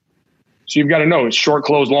 So you've got to know it's short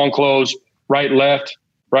close, long close, right, left,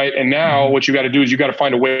 right. And now what you got to do is you got to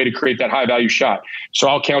find a way to create that high value shot. So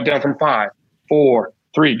I'll count down from 5, 4,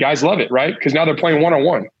 3. Guys love it, right? Because now they're playing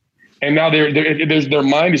 1-on-1. And now their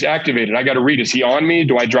mind is activated. I got to read, is he on me?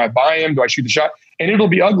 Do I drive by him? Do I shoot the shot? And it'll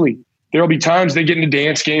be ugly. There'll be times they get in a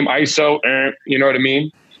dance game, ISO, you know what I mean?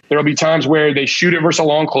 There'll be times where they shoot it versus a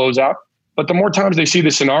long closeout. But the more times they see the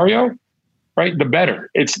scenario, right, the better.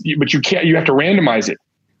 But you have to randomize it,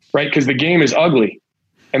 right? Because the game is ugly.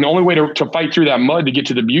 And the only way to fight through that mud to get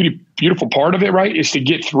to the beautiful part of it, right, is to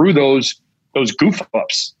get through those goof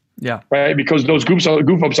ups. Yeah. Right. Because those goof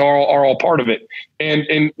ups are all part of it.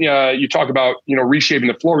 And you talk about, reshaping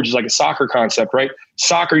the floor, which is like a soccer concept, right?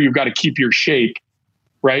 Soccer, you've got to keep your shape,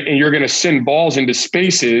 right? And you're going to send balls into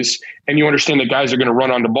spaces, and you understand that guys are going to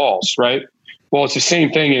run onto balls, right? Well, it's the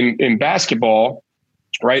same thing in basketball,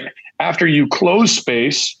 right? After you close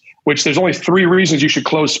space, which there's only 3 reasons you should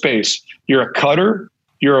close space. You're a cutter,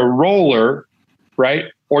 you're a roller, right?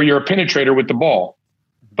 Or you're a penetrator with the ball.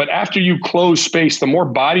 But after you close space, the more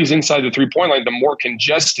bodies inside the 3-point line, the more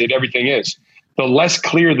congested everything is. The less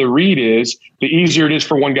clear the read is, the easier it is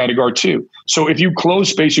for one guy to guard 2. So if you close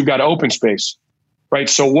space, you've got to open space, right?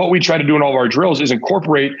 So what we try to do in all of our drills is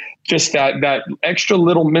incorporate just that extra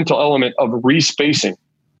little mental element of respacing,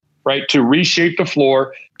 right? To reshape the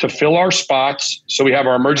floor, to fill our spots. So we have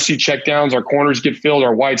our emergency checkdowns, our corners get filled,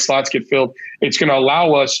 our wide slots get filled. It's going to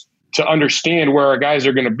allow us to understand where our guys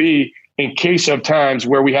are going to be in case of times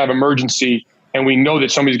where we have emergency and we know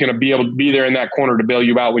that somebody's going to be able to be there in that corner to bail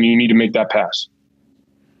you out when you need to make that pass.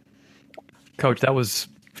 Coach, that was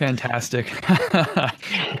fantastic.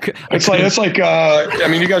 It's like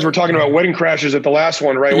you guys were talking about wedding crashes at the last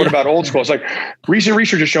one, right? What about old school? It's like recent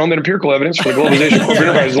research has shown that empirical evidence for the globalization of corporate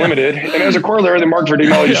enterprise is limited. And as a corollary, the market for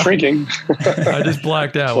technology is shrinking. I just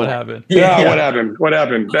blacked out. What happened? Yeah. What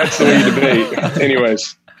happened? That's the way you debate.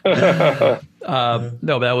 Anyways.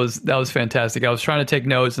 No, that was fantastic. I was trying to take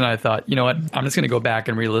notes, and I thought, you know what, I'm just going to go back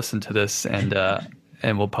and re-listen to this, and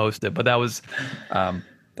we'll post it. But that was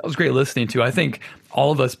great listening to. I think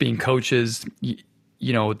all of us being coaches,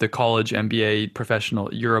 the college, NBA,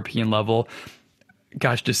 professional, European level,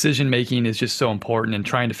 gosh, decision making is just so important, and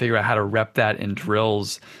trying to figure out how to rep that in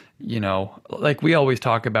drills. Like we always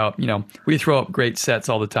talk about, we throw up great sets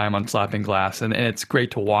all the time on Slapping Glass, and it's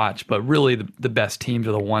great to watch, but really the best teams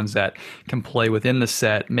are the ones that can play within the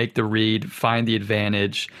set, make the read, find the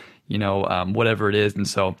advantage, whatever it is. And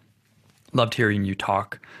so loved hearing you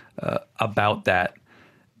talk about that.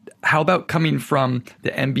 How about coming from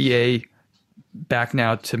the NBA back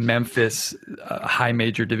now to Memphis, high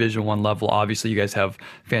major Division I level? Obviously you guys have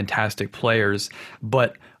fantastic players,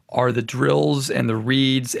 but are the drills and the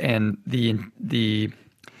reads and the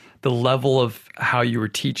level of how you were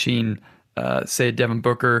teaching, say, Devin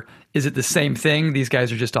Booker, is it the same thing? These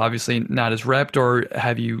guys are just obviously not as repped, or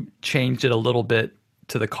have you changed it a little bit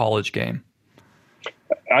to the college game?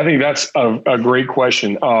 I think that's a great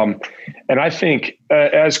question. And I think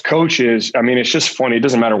as coaches, it's just funny. It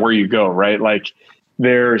doesn't matter where you go, right? Like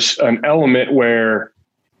there's an element where,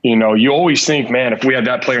 you always think, man, if we had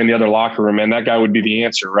that player in the other locker room, man, that guy would be the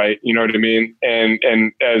answer, right? You know what I mean?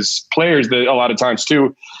 And as players, a lot of times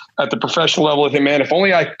too, at the professional level, I think, man, if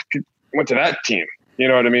only I went to that team, you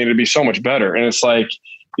know what I mean? It'd be so much better. And it's like,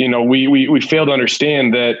 we fail to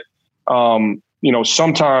understand that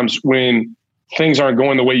sometimes when things aren't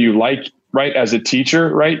going the way you like, right, as a teacher,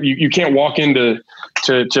 right, you can't walk into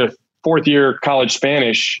to fourth year college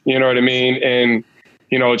Spanish, you know what I mean? And,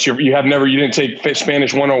 you didn't take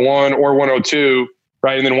Spanish 101 or 102,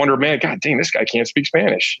 right? And then wonder, man, God dang, this guy can't speak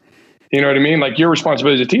Spanish. You know what I mean? Like, your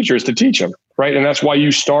responsibility as a teacher is to teach them, right? And that's why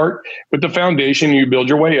you start with the foundation, you build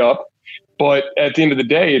your way up. But at the end of the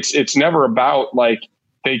day, it's never about like,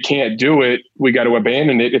 they can't do it, we got to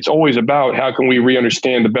abandon it. It's always about how can we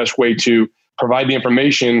re-understand the best way to provide the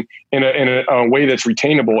information in a way that's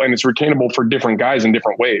retainable, and it's retainable for different guys in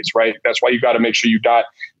different ways, right? That's why you got to make sure you dot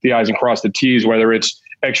the I's and cross the T's, whether it's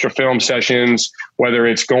extra film sessions, whether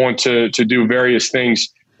it's going to do various things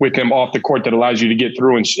with them off the court that allows you to get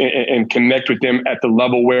through and connect with them at the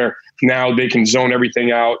level where now they can zone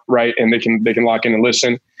everything out, right? And they can lock in and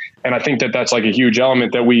listen. And I think that's like a huge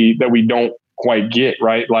element that we don't quite get,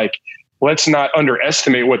 right? Like, let's not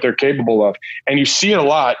underestimate what they're capable of. And you see it a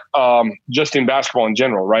lot just in basketball in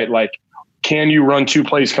general, right? Like, can you run two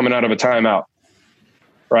plays coming out of a timeout,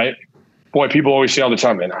 right? Boy, people always say all the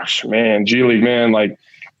time, man, G League, man, like,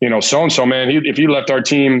 so-and-so, man, if he left our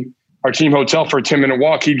team hotel for a 10-minute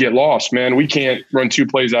walk, he'd get lost, man. We can't run two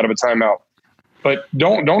plays out of a timeout. But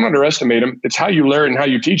don't underestimate him. It's how you learn and how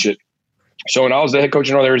you teach it. So when I was the head coach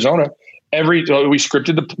in North Arizona, we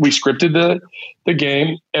scripted the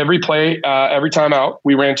game. Every play, every timeout,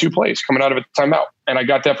 we ran two plays coming out of a timeout. And I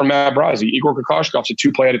got that from Matt Brazzi. Igor Kokoshkov's a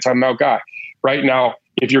 2-play at a timeout guy. Right now,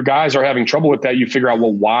 if your guys are having trouble with that, you figure out,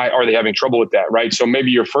 well, why are they having trouble with that, right? So maybe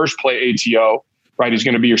your first play ATO, right, is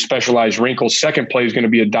going to be your specialized wrinkle. Second play is going to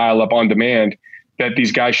be a dial-up on demand that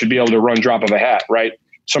these guys should be able to run drop of a hat, right?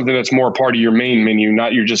 Something that's more part of your main menu,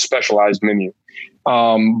 not your just specialized menu.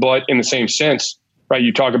 But in the same sense, right,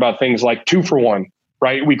 you talk about things like 2-for-1,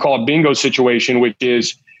 right? We call it bingo situation, which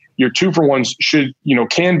is your 2-for-1s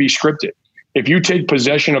can be scripted. If you take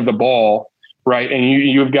possession of the ball, right, and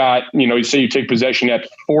you've got, you say you take possession at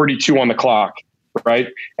 42 on the clock, right,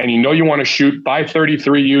 and you want to shoot by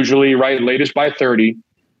 33 usually, right, latest by 30,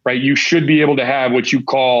 right, you should be able to have what you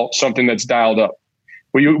call something that's dialed up.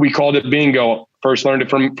 We called it bingo. First learned it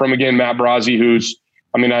from again, Matt Brazzi, who's,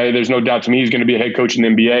 there's no doubt to me he's going to be a head coach in the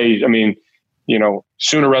NBA.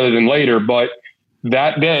 Sooner rather than later. But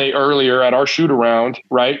that day earlier at our shoot around,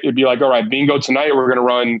 right, it'd be like, all right, bingo tonight, we're going to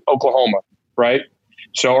run Oklahoma, right?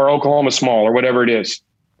 So, or Oklahoma small or whatever it is.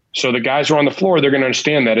 So the guys who are on the floor, they're going to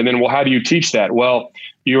understand that. And then, well, how do you teach that? Well,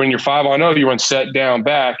 you're in your 5-on-0, you run set, down,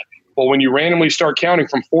 back. Well, when you randomly start counting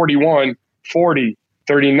from 41, 40,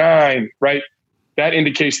 39, right, that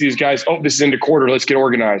indicates to these guys, oh, this is into quarter, let's get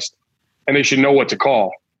organized. And they should know what to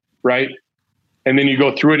call, right? And then you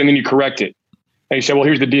go through it and then you correct it. And you say, well,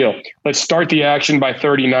 here's the deal. Let's start the action by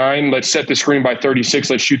 39. Let's set the screen by 36.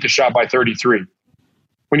 Let's shoot the shot by 33.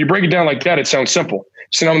 When you break it down like that, it sounds simple.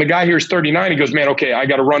 So now when the guy hears 39, he goes, man, okay, I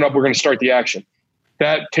got to run up. We're going to start the action.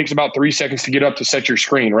 That takes about 3 seconds to get up to set your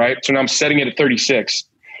screen, right? So now I'm setting it at 36.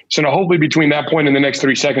 So now hopefully between that point and the next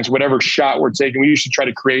 3 seconds, whatever shot we're taking, we usually try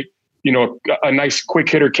to create, a nice quick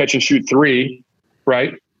hitter catch and shoot 3,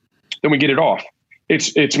 right? Then we get it off.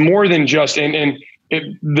 It's more than just,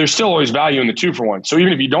 there's still always value in the 2-for-1. So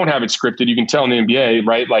even if you don't have it scripted, you can tell in the NBA,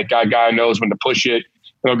 right? Like a guy knows when to push it,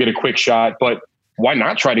 they'll get a quick shot, but why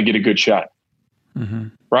not try to get a good shot? Mm-hmm.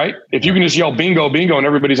 Right? If you can just yell bingo, bingo, and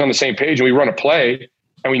everybody's on the same page and we run a play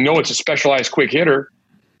and we know it's a specialized quick hitter,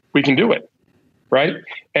 we can do it. Right?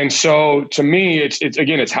 And so to me,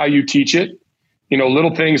 it's how you teach it.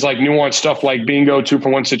 Little things like nuanced stuff like bingo,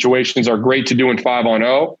 2-for-1 situations are great to do in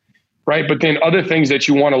 5-on-0. Right. But then other things that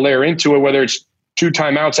you want to layer into it, whether it's 2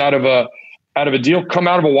 timeouts out of a deal, come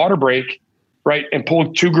out of a water break, right, and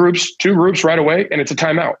pull two groups right away, and it's a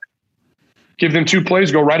timeout. Give them 2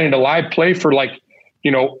 plays, go right into live play for 2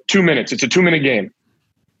 minutes. It's a 2-minute game,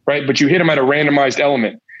 right? But you hit them at a randomized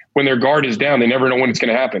element. When their guard is down, they never know when it's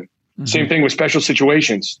going to happen. Mm-hmm. Same thing with special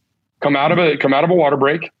situations. Come out of a water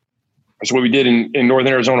break. That's what we did in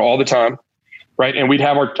Northern Arizona all the time, right? And we'd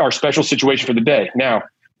have our special situation for the day. Now,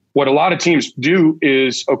 what a lot of teams do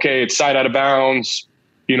is, okay, it's side out of bounds,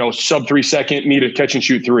 sub 3 second, need a catch and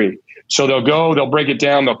shoot 3. So they'll break it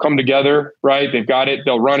down, they'll come together, right? They've got it,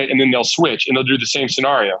 they'll run it, and then they'll switch and they'll do the same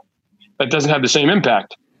scenario. That doesn't have the same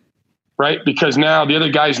impact, right? Because now the other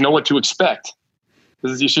guys know what to expect.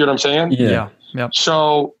 You see what I'm saying? Yeah. Yep.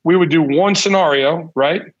 So we would do one scenario,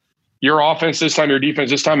 right? Your offense this time, your defense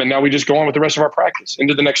this time, and now we just go on with the rest of our practice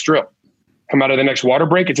into the next drill. Come out of the next water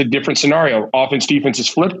break, it's a different scenario. Offense, defense is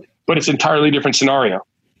flipped, but it's an entirely different scenario.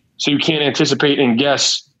 So you can't anticipate and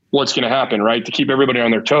guess what's going to happen, right? To keep everybody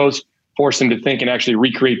on their toes, force them to think and actually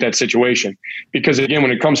recreate that situation. Because again,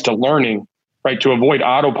 when it comes to learning, right? To avoid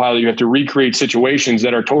autopilot, you have to recreate situations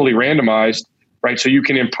that are totally randomized, right? So you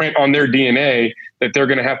can imprint on their DNA that they're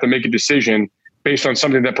going to have to make a decision based on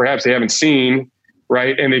something that perhaps they haven't seen,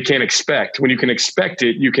 right? And they can't expect. When you can expect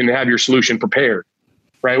it, you can have your solution prepared,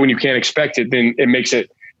 right? When you can't expect it, then it makes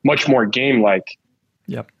it much more game-like.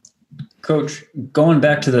 Yep. Coach, going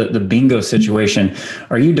back to the bingo situation,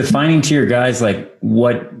 are you defining to your guys like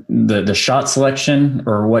what the shot selection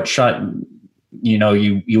or what shot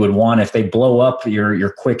you would want if they blow up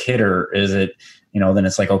your quick hitter? Is it, then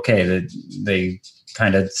it's like, okay, they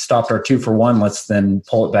kind of stopped our 2-for-1, let's then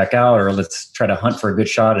pull it back out, or let's try to hunt for a good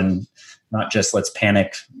shot and not just let's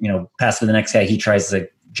panic, pass to the next guy, he tries to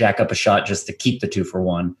jack up a shot just to keep the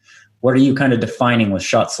 2-for-1. What are you kind of defining with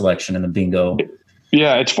shot selection in the bingo?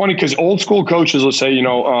 Yeah, it's funny because old school coaches will say,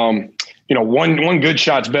 one good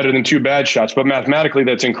shot's better than 2 bad shots, but mathematically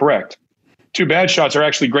that's incorrect. 2 bad shots are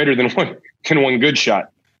actually greater than one good shot,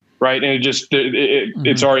 right? And it's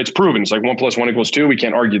proven. It's like 1 + 1 = 2. We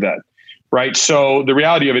can't argue that, right? So the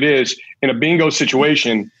reality of it is, in a bingo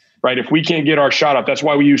situation, right, if we can't get our shot off, that's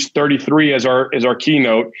why we use 33 as our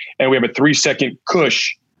keynote, and we have a 3-second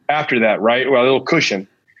cush after that, right? Well, a little cushion.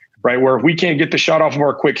 Right, where if we can't get the shot off of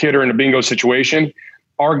our quick hitter in a bingo situation,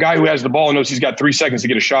 our guy who has the ball knows he's got 3 seconds to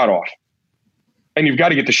get a shot off. And you've got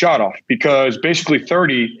to get the shot off because basically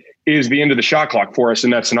 30 is the end of the shot clock for us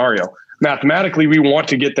in that scenario. Mathematically, we want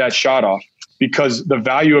to get that shot off because the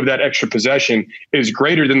value of that extra possession is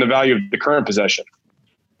greater than the value of the current possession,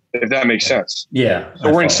 if that makes sense. Yeah.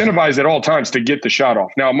 So we're incentivized at all times to get the shot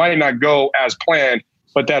off. Now, it might not go as planned,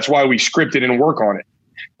 but that's why we script it and work on it.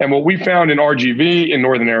 And what we found in RGV in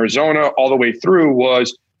Northern Arizona all the way through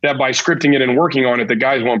was that by scripting it and working on it, the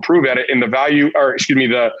guys will improve at it, and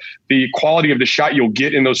the quality of the shot you'll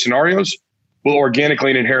get in those scenarios will organically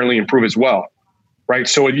and inherently improve as well, right?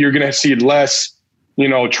 So you're going to see less,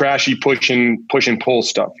 trashy push and pull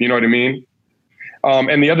stuff. You know what I mean?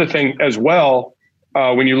 And the other thing as well,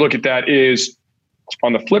 when you look at that is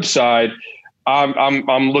on the flip side,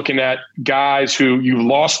 I'm looking at guys who you've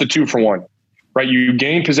lost the 2-for-1. Right, you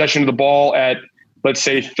gain possession of the ball at, let's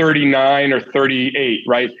say, 39 or 38,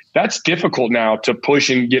 right? That's difficult now to push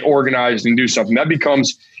and get organized and do something. That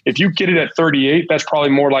becomes, if you get it at 38, that's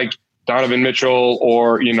probably more like Donovan Mitchell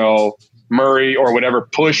or, Murray or whatever,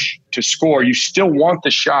 push to score. You still want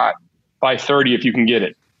the shot by 30 if you can get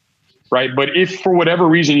it, right? But if for whatever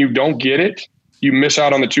reason you don't get it, you miss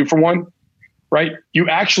out on the 2-for-1, right? You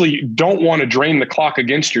actually don't want to drain the clock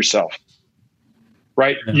against yourself.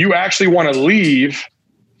 Right? You actually want to leave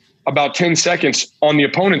about 10 seconds on the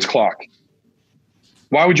opponent's clock.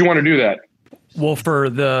 Why would you want to do that? Well, for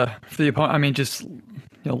the opponent, just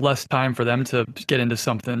less time for them to get into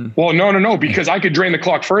something. Well, no, because I could drain the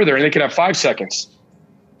clock further and they could have 5 seconds.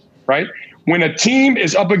 Right? When a team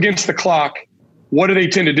is up against the clock, what do they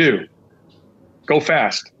tend to do? Go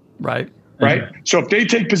fast. Right. Right? Mm-hmm. So if they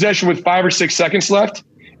take possession with 5 or 6 seconds left,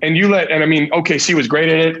 and OKC was great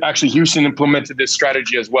at it. Actually, Houston implemented this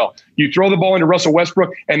strategy as well. You throw the ball into Russell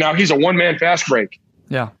Westbrook, and now he's a one-man fast break.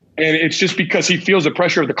 Yeah. And it's just because he feels the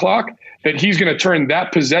pressure of the clock that he's going to turn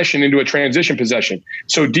that possession into a transition possession.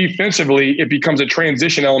 So defensively, it becomes a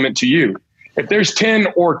transition element to you. If there's 10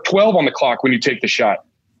 or 12 on the clock when you take the shot,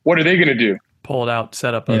 what are they going to do? Pull it out,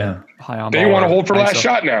 set up a high on ball. They want to hold for last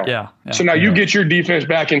shot now. Yeah. So now you get your defense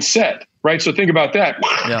back in set, right? So think about that.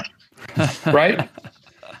 Yeah. Right?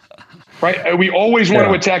 Right. We always want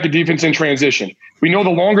to attack a defense in transition. We know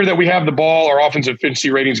the longer that we have the ball, our offensive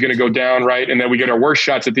efficiency rating is going to go down, right? And then we get our worst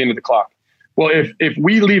shots at the end of the clock. Well, if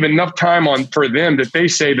we leave enough time on for them that they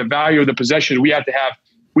say the value of the possession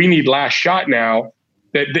we need last shot now,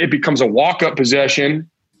 that it becomes a walk-up possession.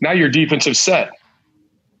 Now your defensive set.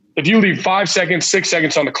 If you leave 5 seconds, 6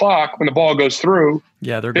 seconds on the clock when the ball goes through, they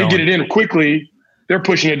get it in quickly. They're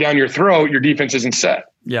pushing it down your throat. Your defense isn't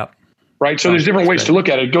set. Yeah. Right. So there's different ways to look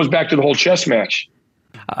at it. It goes back to the whole chess match.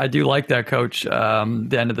 I do like that, Coach,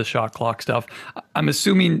 the end of the shot clock stuff. I'm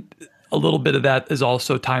assuming a little bit of that is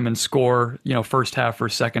also time and score, first half or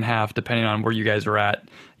second half, depending on where you guys are at,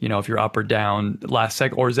 if you're up or down last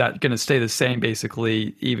second, or is that going to stay the same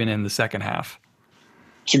basically even in the second half?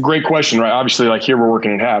 It's a great question, right? Obviously, like here we're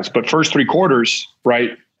working in halves, but first 3 quarters,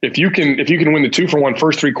 right? If you can win the 2-for-1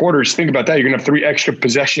 first 3 quarters, think about that. You're going to have 3 extra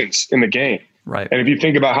possessions in the game. Right. And if you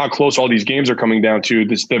think about how close all these games are coming down to,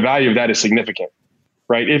 the value of that is significant,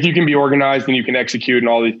 right? If you can be organized and you can execute and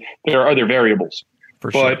all these, there are other variables.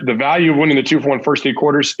 For sure. But the value of winning the 2-for-1 first 3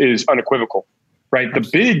 quarters is unequivocal, right?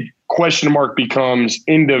 Absolutely. The big question mark becomes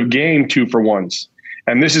end of game 2-for-1s.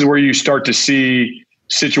 And this is where you start to see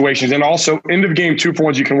situations. And also end of game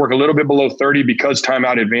 2-for-1s, you can work a little bit below 30 because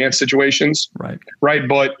timeout advance situations. Right. Right.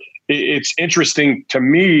 But it's interesting to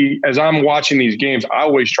me as I'm watching these games. I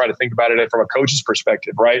always try to think about it from a coach's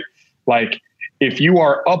perspective, right? Like if you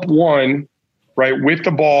are up 1, right, with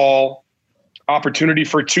the ball, opportunity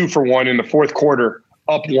for 2 for 1 in the fourth quarter,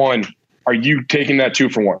 up 1, are you taking that 2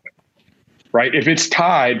 for 1? Right? If it's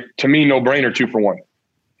tied, to me, no brainer, 2 for 1.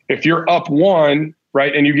 If you're up 1,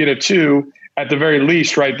 right, and you get a 2, at the very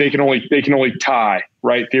least, right, they can only tie,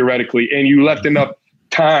 right, theoretically, and you left enough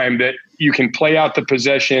time that you can play out the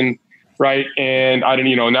possession, right? And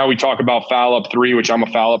now we talk about foul up 3, which I'm a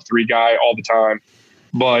foul up 3 guy all the time,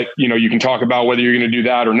 but you can talk about whether you're going to do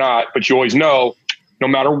that or not. But you always know, no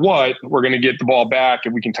matter what, we're going to get the ball back.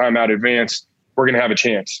 If we can time out advance, we're going to have a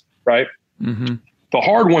chance, right? Mm-hmm. The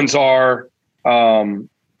hard ones are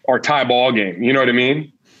tie ball game. You know what I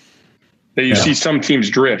mean? That you see some teams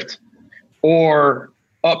drift. Or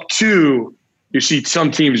up 2, you see some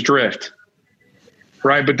teams drift,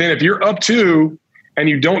 right? But then if you're up 2 and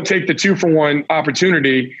you don't take the 2 for 1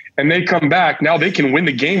 opportunity and they come back, now they can win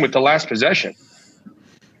the game with the last possession.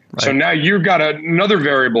 Right. So now you've got another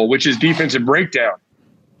variable, which is defensive breakdown.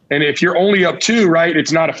 And if you're only up 2, right,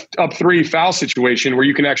 it's not a up 3 foul situation where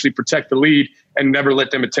you can actually protect the lead and never let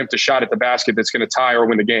them attempt a shot at the basket that's going to tie or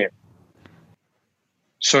win the game.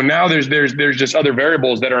 So now there's just other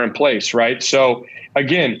variables that are in place, right? So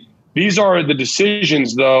again, these are the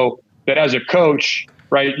decisions though that as a coach,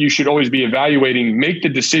 right, you should always be evaluating. Make the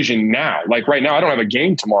decision now. Like right now, I don't have a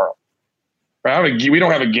game tomorrow. Right? We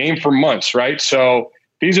don't have a game for months, right? So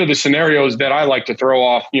these are the scenarios that I like to throw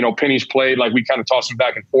off. Pennies played, like we kind of toss them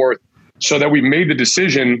back and forth, so that we made the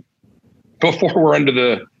decision before we're under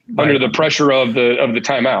the pressure of the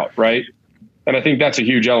timeout, right? And I think that's a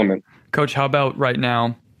huge element. Coach, how about right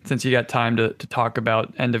now, since you got time to talk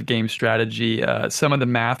about end of game strategy, some of the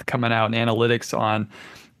math coming out and analytics on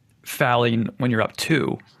fouling when you're up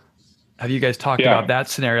 2. Have you guys talked about that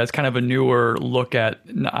scenario? That's kind of a newer look at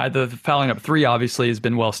the fouling up 3 obviously has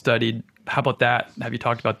been well studied. How about that? Have you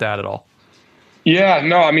talked about that at all? Yeah,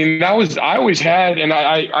 no, I mean, I always had, and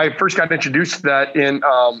I first got introduced to that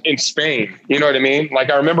in Spain. You know what I mean? Like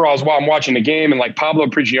I remember I'm watching the game and like Pablo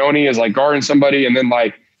Prigioni is like guarding somebody and then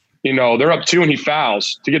like, they're up 2 and he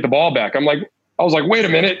fouls to get the ball back. I was like, wait a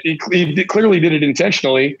minute. He clearly did it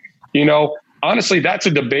intentionally. Honestly, that's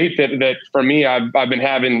a debate that for me, I've been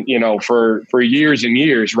having, for years and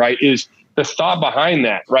years, right? Is the thought behind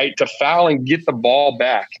that, right? To foul and get the ball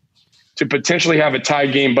back, to potentially have a tie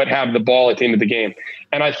game, but have the ball at the end of the game.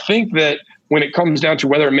 And I think that when it comes down to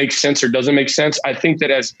whether it makes sense or doesn't make sense, I think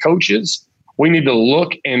that as coaches, we need to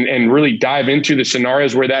look and really dive into the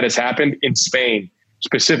scenarios where that has happened in Spain.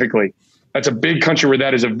 Specifically, that's a big country where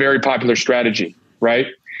that is a very popular strategy, right?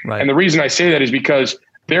 And the reason I say that is because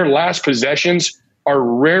their last possessions are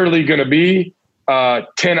rarely going to be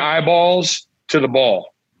 10 eyeballs to the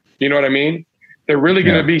ball. You know what I mean? They're really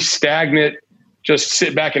going to be stagnant, just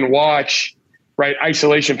sit back and watch, right?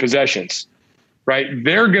 Isolation possessions, right?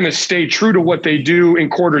 They're going to stay true to what they do in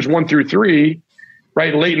quarters 1 through 3,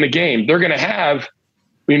 right? Late in the game, they're going to have,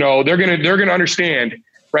 they're going to understand,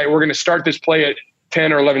 right? We're going to start this play at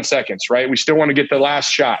 10 or 11 seconds, right? We still want to get the last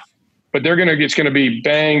shot, but it's going to be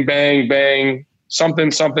bang, bang, bang,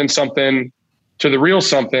 something, something, something to the real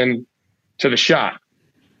something to the shot,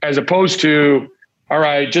 as opposed to, all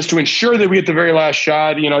right, just to ensure that we get the very last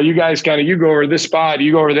shot, you guys you go over this spot,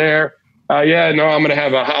 you go over there. I'll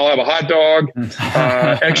have a hot dog,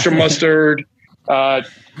 extra mustard,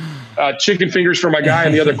 chicken fingers for my guy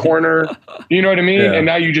in the other corner. You know what I mean? Yeah. And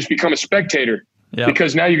now you just become a spectator. Yep.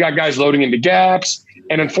 Because now you got guys loading into gaps.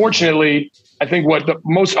 And unfortunately, I think what the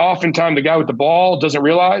most often time the guy with the ball doesn't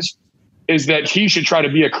realize is that he should try to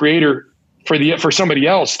be a creator for somebody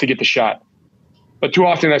else to get the shot. But too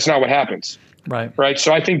often that's not what happens. Right.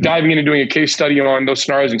 So I think diving in and doing a case study on those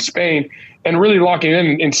scenarios in Spain and really locking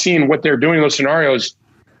in and seeing what they're doing in those scenarios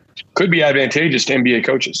could be advantageous to NBA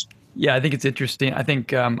coaches. Yeah, I think it's interesting. I think,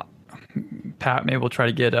 Pat, maybe we'll try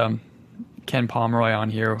to get Ken Pomeroy on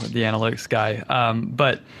here, the analytics guy.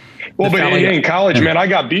 But in college, man, I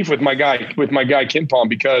got beef with my guy Ken Pom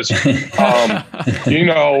because,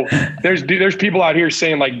 there's people out here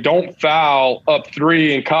saying like, don't foul up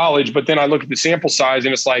 3 in college. But then I look at the sample size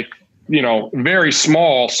and it's like, very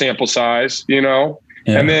small sample size, and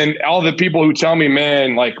then all the people who tell me,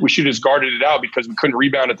 man, like we should have just guarded it out because we couldn't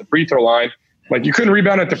rebound at the free throw line. Like you couldn't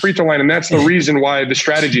rebound at the free throw line. And that's the reason why the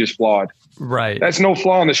strategy is flawed. Right. That's no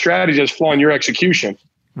flaw in the strategy. That's flaw in your execution.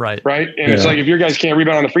 Right. Right. And it's like, if your guys can't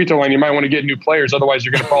rebound on the free throw line, you might want to get new players. Otherwise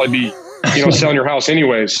you're going to probably be, selling your house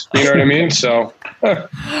anyways. You know what I mean? So.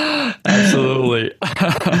 Absolutely.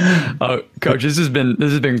 Coach, this has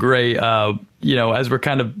been great. As we're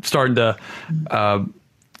kind of starting to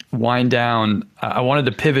wind down, I wanted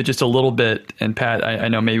to pivot just a little bit. And Pat, I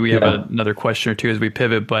know maybe we have another question or two as we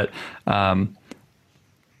pivot, but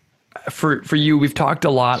for you, we've talked a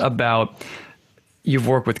lot about you've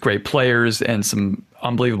worked with great players and some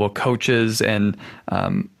unbelievable coaches and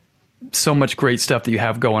so much great stuff that you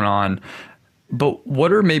have going on. But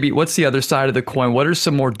what's the other side of the coin? What are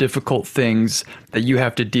some more difficult things that you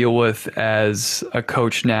have to deal with as a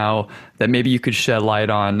coach now that maybe you could shed light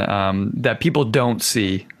on that people don't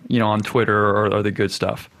see, on Twitter or the good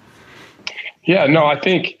stuff? Yeah, no, I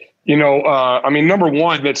think, number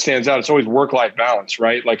one that stands out, it's always work-life balance,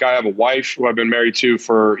 right? Like I have a wife who I've been married to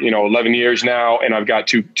for, 11 years now, and I've got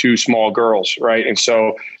two small girls, right? And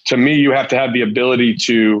so to me, you have to have the ability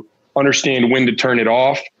to understand when to turn it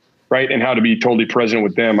off, right? And how to be totally present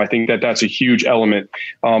with them. I think that's a huge element.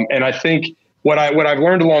 And I think what I've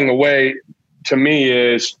learned along the way to me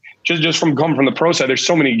is just from coming from the pro side, there's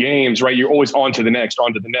so many games, right? You're always on to the next.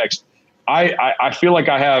 I feel like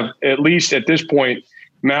I have, at least at this point,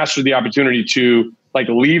 mastered the opportunity to like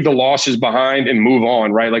leave the losses behind and move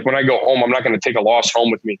on, right? Like when I go home, I'm not going to take a loss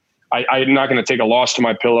home with me. I'm not going to take a loss to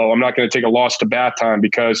my pillow. I'm not going to take a loss to bath time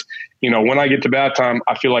because, when I get to bath time,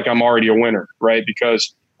 I feel like I'm already a winner, right?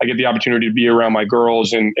 Because I get the opportunity to be around my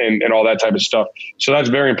girls and all that type of stuff. So that's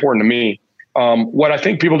very important to me. What I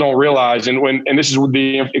think people don't realize, and this is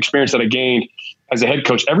the experience that I gained as a head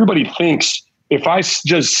coach, everybody thinks if I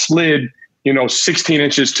just slid, 16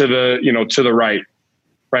 inches to the right,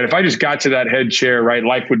 if I just got to that head chair, right,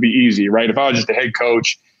 life would be easy, right? If I was just a head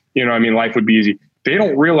coach, life would be easy. They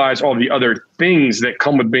don't realize all the other things that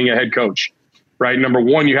come with being a head coach, right? Number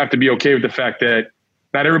one, you have to be okay with the fact that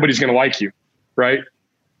not everybody's going to like you, right?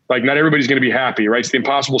 Like not everybody's going to be happy, right? It's the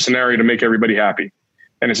impossible scenario to make everybody happy.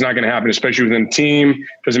 And it's not going to happen, especially within a team.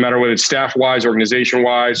 Doesn't matter whether it's staff-wise,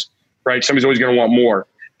 organization-wise, right? Somebody's always going to want more.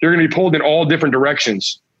 You're going to be pulled in all different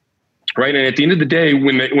directions, right? And at the end of the day,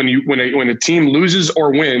 when a team loses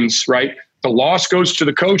or wins, right, the loss goes to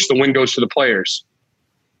the coach, the win goes to the players.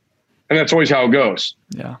 And that's always how it goes.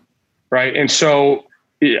 Yeah. Right. And so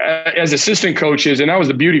as assistant coaches, and that was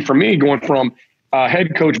the beauty for me going from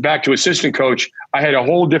head coach back to assistant coach, I had a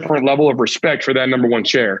whole different level of respect for that number one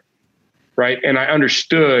chair. Right. And I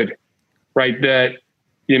understood, right, that,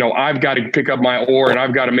 I've got to pick up my oar and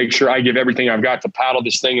I've got to make sure I give everything I've got to paddle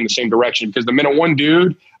this thing in the same direction. Because the minute one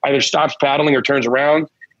dude either stops paddling or turns around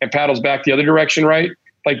and paddles back the other direction, right,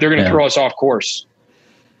 like they're going to throw us off course.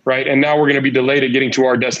 Right. And now we're going to be delayed at getting to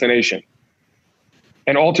our destination.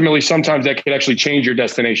 And ultimately, sometimes that could actually change your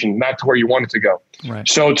destination, not to where you want it to go. Right.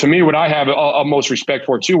 So to me, what I have most respect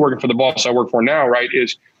for too, working for the boss I work for now, right,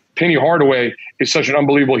 is Penny Hardaway is such an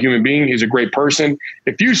unbelievable human being. He's a great person.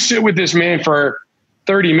 If you sit with this man for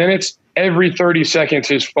 30 minutes, every 30 seconds,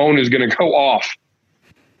 his phone is going to go off.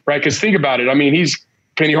 Right. Because think about it. I mean, he's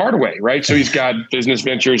Penny Hardaway, right? So he's got business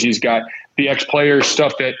ventures. He's got the ex-players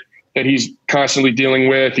stuff that he's constantly dealing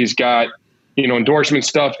with. He's got, endorsement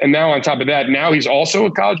stuff. And now on top of that, now he's also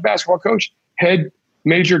a college basketball coach, head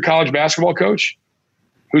major college basketball coach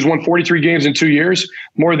who's won 43 games in 2 years,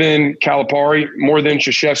 more than Calipari, more than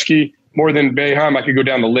Krzyzewski, more than Boeheim. I could go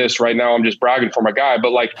down the list right now. I'm just bragging for my guy.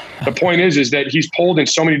 But like the point is that he's pulled in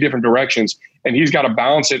so many different directions and he's got to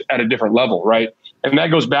balance it at a different level. Right. And that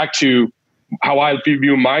goes back to how I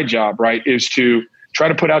view my job, right, is to try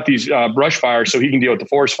to put out these brush fires so he can deal with the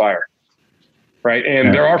forest fire. Right.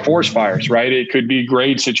 And there are forest fires, right? It could be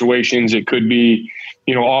grade situations. It could be,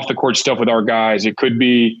 off the court stuff with our guys. It could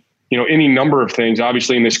be, any number of things.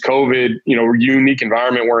 Obviously in this COVID, unique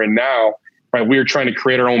environment we're in now, right? We're trying to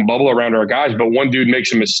create our own bubble around our guys, but one dude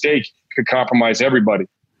makes a mistake, could compromise everybody.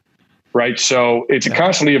 Right. So it's a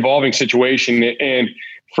constantly evolving situation. And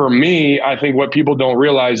for me, I think what people don't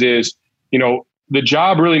realize is, the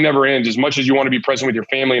job really never ends. As much as you want to be present with your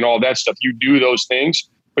family and all that stuff, you do those things,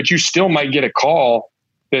 but you still might get a call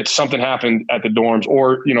that something happened at the dorms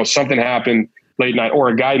or, something happened late night or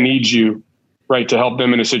a guy needs you, right, to help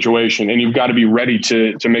them in a situation. And you've got to be ready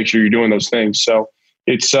to make sure you're doing those things. So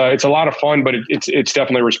it's a lot of fun, but it's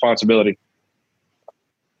definitely a responsibility.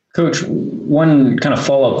 Coach, one kind of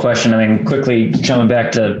follow-up question. I mean, quickly coming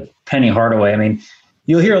back to Penny Hardaway. I mean,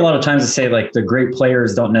 you'll hear a lot of times to say like the great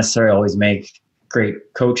players don't necessarily always make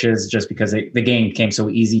great coaches just because the game came so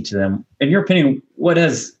easy to them. In your opinion, what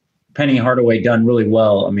has Penny Hardaway done really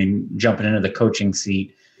well? I mean, jumping into the coaching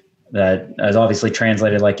seat that has obviously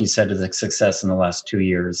translated, like you said, to the success in the last 2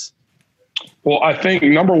 years. Well, I think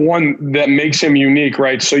number one that makes him unique,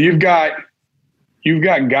 right? So you've got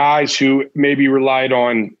guys who maybe relied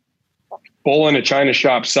on bull in a china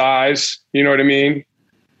shop size, you know what I mean?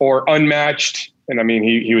 Or unmatched. And I mean,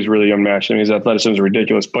 he was really unmatched. I mean, his athleticism is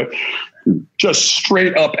ridiculous, but just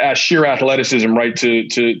straight up as sheer athleticism, right,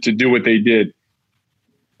 to do what they did.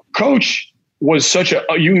 Coach was such a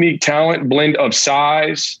unique talent, blend of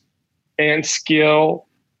size and skill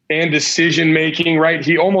and decision making, right?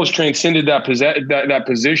 He almost transcended that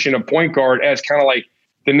position of point guard as kind of like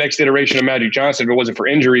the next iteration of Magic Johnson if it wasn't for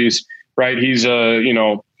injuries, right? He's a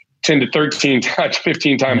 10 to 13 time,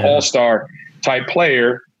 15 time All-Star type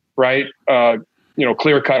player, right?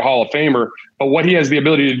 Clear-cut Hall of Famer. But what he has the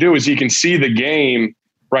ability to do is he can see the game,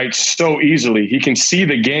 right, so easily. He can see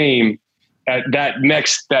the game at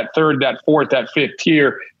that third, that fourth, that fifth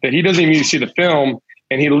tier that he doesn't even need to see the film,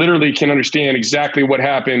 and he literally can understand exactly what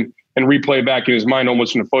happened and replay back in his mind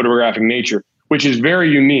almost in a photographic nature, which is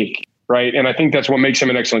very unique, right? And I think that's what makes him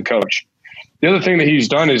an excellent coach. The other thing that he's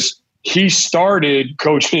done is he started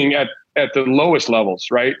coaching at the lowest levels,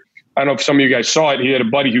 right? I don't know if some of you guys saw it. He had a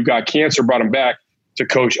buddy who got cancer, brought him back to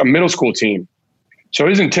coach a middle school team. So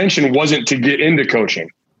his intention wasn't to get into coaching,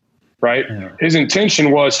 right? Yeah. His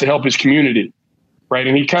intention was to help his community, right?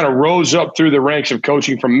 And he kind of rose up through the ranks of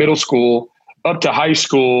coaching from middle school up to high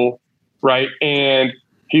school, right? And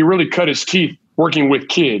he really cut his teeth working with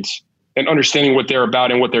kids and understanding what they're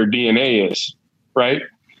about and what their DNA is, right?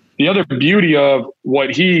 The other beauty of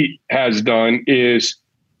what he has done is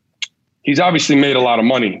he's obviously made a lot of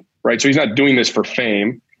money, right? So he's not doing this for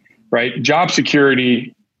fame, right? Job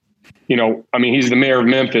security, he's the mayor of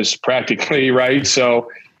Memphis practically, right?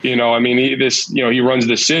 So, he runs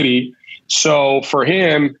the city. So for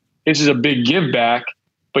him, this is a big give back,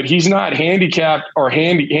 but he's not handicapped or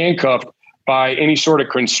handcuffed by any sort of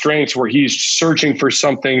constraints where he's searching for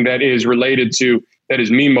something that is related to, that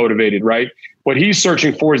is me motivated, right? What he's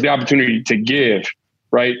searching for is the opportunity to give,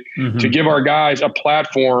 right? Mm-hmm. To give our guys a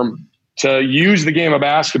platform to use the game of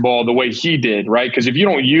basketball the way he did, right? Because if you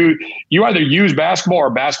don't you either use basketball or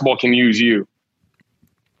basketball can use you,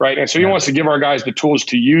 right? And so he wants to give our guys the tools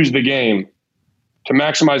to use the game to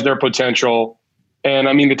maximize their potential. And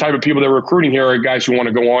the type of people that we're recruiting here are guys who want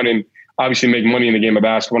to go on and obviously make money in the game of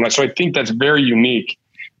basketball. And so I think that's very unique.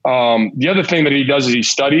 The other thing that he does is he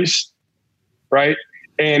studies, right?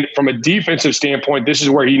 And from a defensive standpoint, this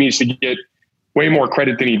is where he needs to get way more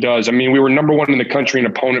credit than he does. We were number one in the country in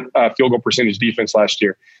opponent field goal percentage defense last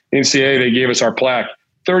year. NCAA, they gave us our plaque,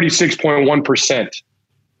 36.1%.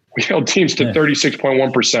 We held teams to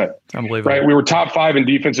 36.1%. Unbelievable. Right? We were top 5 in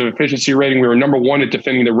defensive efficiency rating. We were number 1 at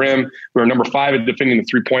defending the rim. We were number 5 at defending the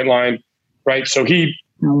three-point line. Right? So he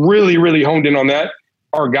really, really honed in on that.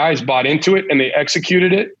 Our guys bought into it and they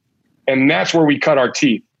executed it. And that's where we cut our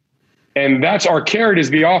teeth. And that's our carrot is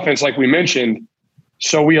the offense, like we mentioned.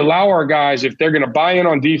 So we allow our guys, if they're going to buy in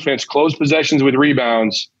on defense, close possessions with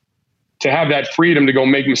rebounds, to have that freedom to go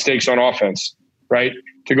make mistakes on offense, right?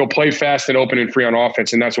 To go play fast and open and free on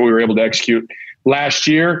offense. And that's what we were able to execute last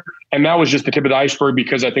year. And that was just the tip of the iceberg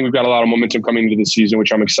because I think we've got a lot of momentum coming into the season,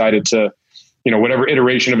 which I'm excited to, whatever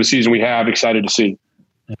iteration of a season we have, excited to see.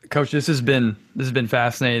 Coach, this has been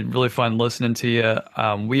fascinating, really fun listening to you.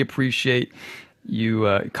 We appreciate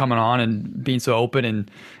you coming on and being so open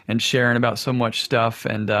and sharing about so much stuff.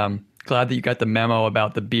 And glad that you got the memo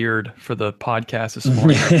about the beard for the podcast this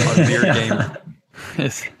morning. Beard Gamer.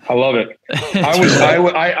 I love it.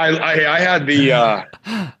 I had the. I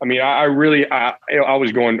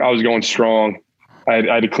was going strong. I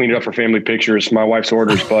had to clean it up for family pictures, my wife's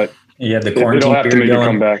orders, but yeah, the quarantine it'll have to make going. a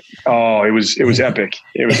comeback. Oh, it was epic.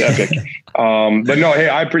 It was epic. But no, hey,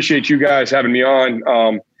 I appreciate you guys having me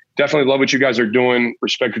on. Definitely love what you guys are doing.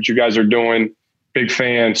 Respect what you guys are doing. Big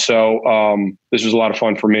fan. So this was a lot of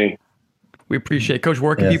fun for me. We appreciate it. Coach,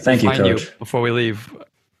 where can people find you before we leave?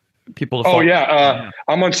 People to follow.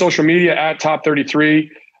 I'm on social media at Top33,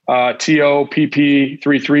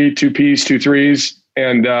 TOPP33, 2 P's, 2 3s.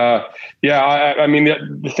 And the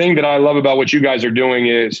thing that I love about what you guys are doing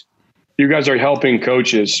is you guys are helping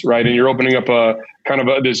coaches, right? And you're opening up a kind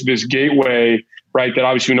of this gateway, right? That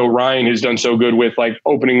obviously Ryan has done so good with, like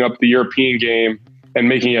opening up the European game and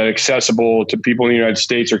making it accessible to people in the United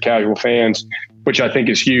States or casual fans, which I think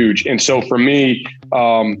is huge. And so for me,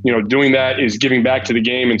 doing that is giving back to the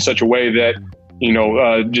game in such a way that,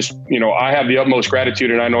 I have the utmost gratitude,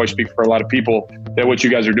 and I know I speak for a lot of people that what you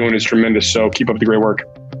guys are doing is tremendous. So keep up the great work.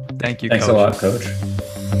 Thank you, Thanks Coach. a lot, Coach.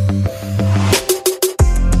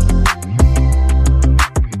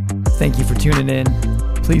 Thank you for tuning in.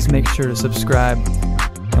 Please make sure to subscribe,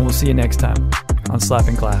 and we'll see you next time on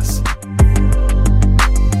Slapping Glass.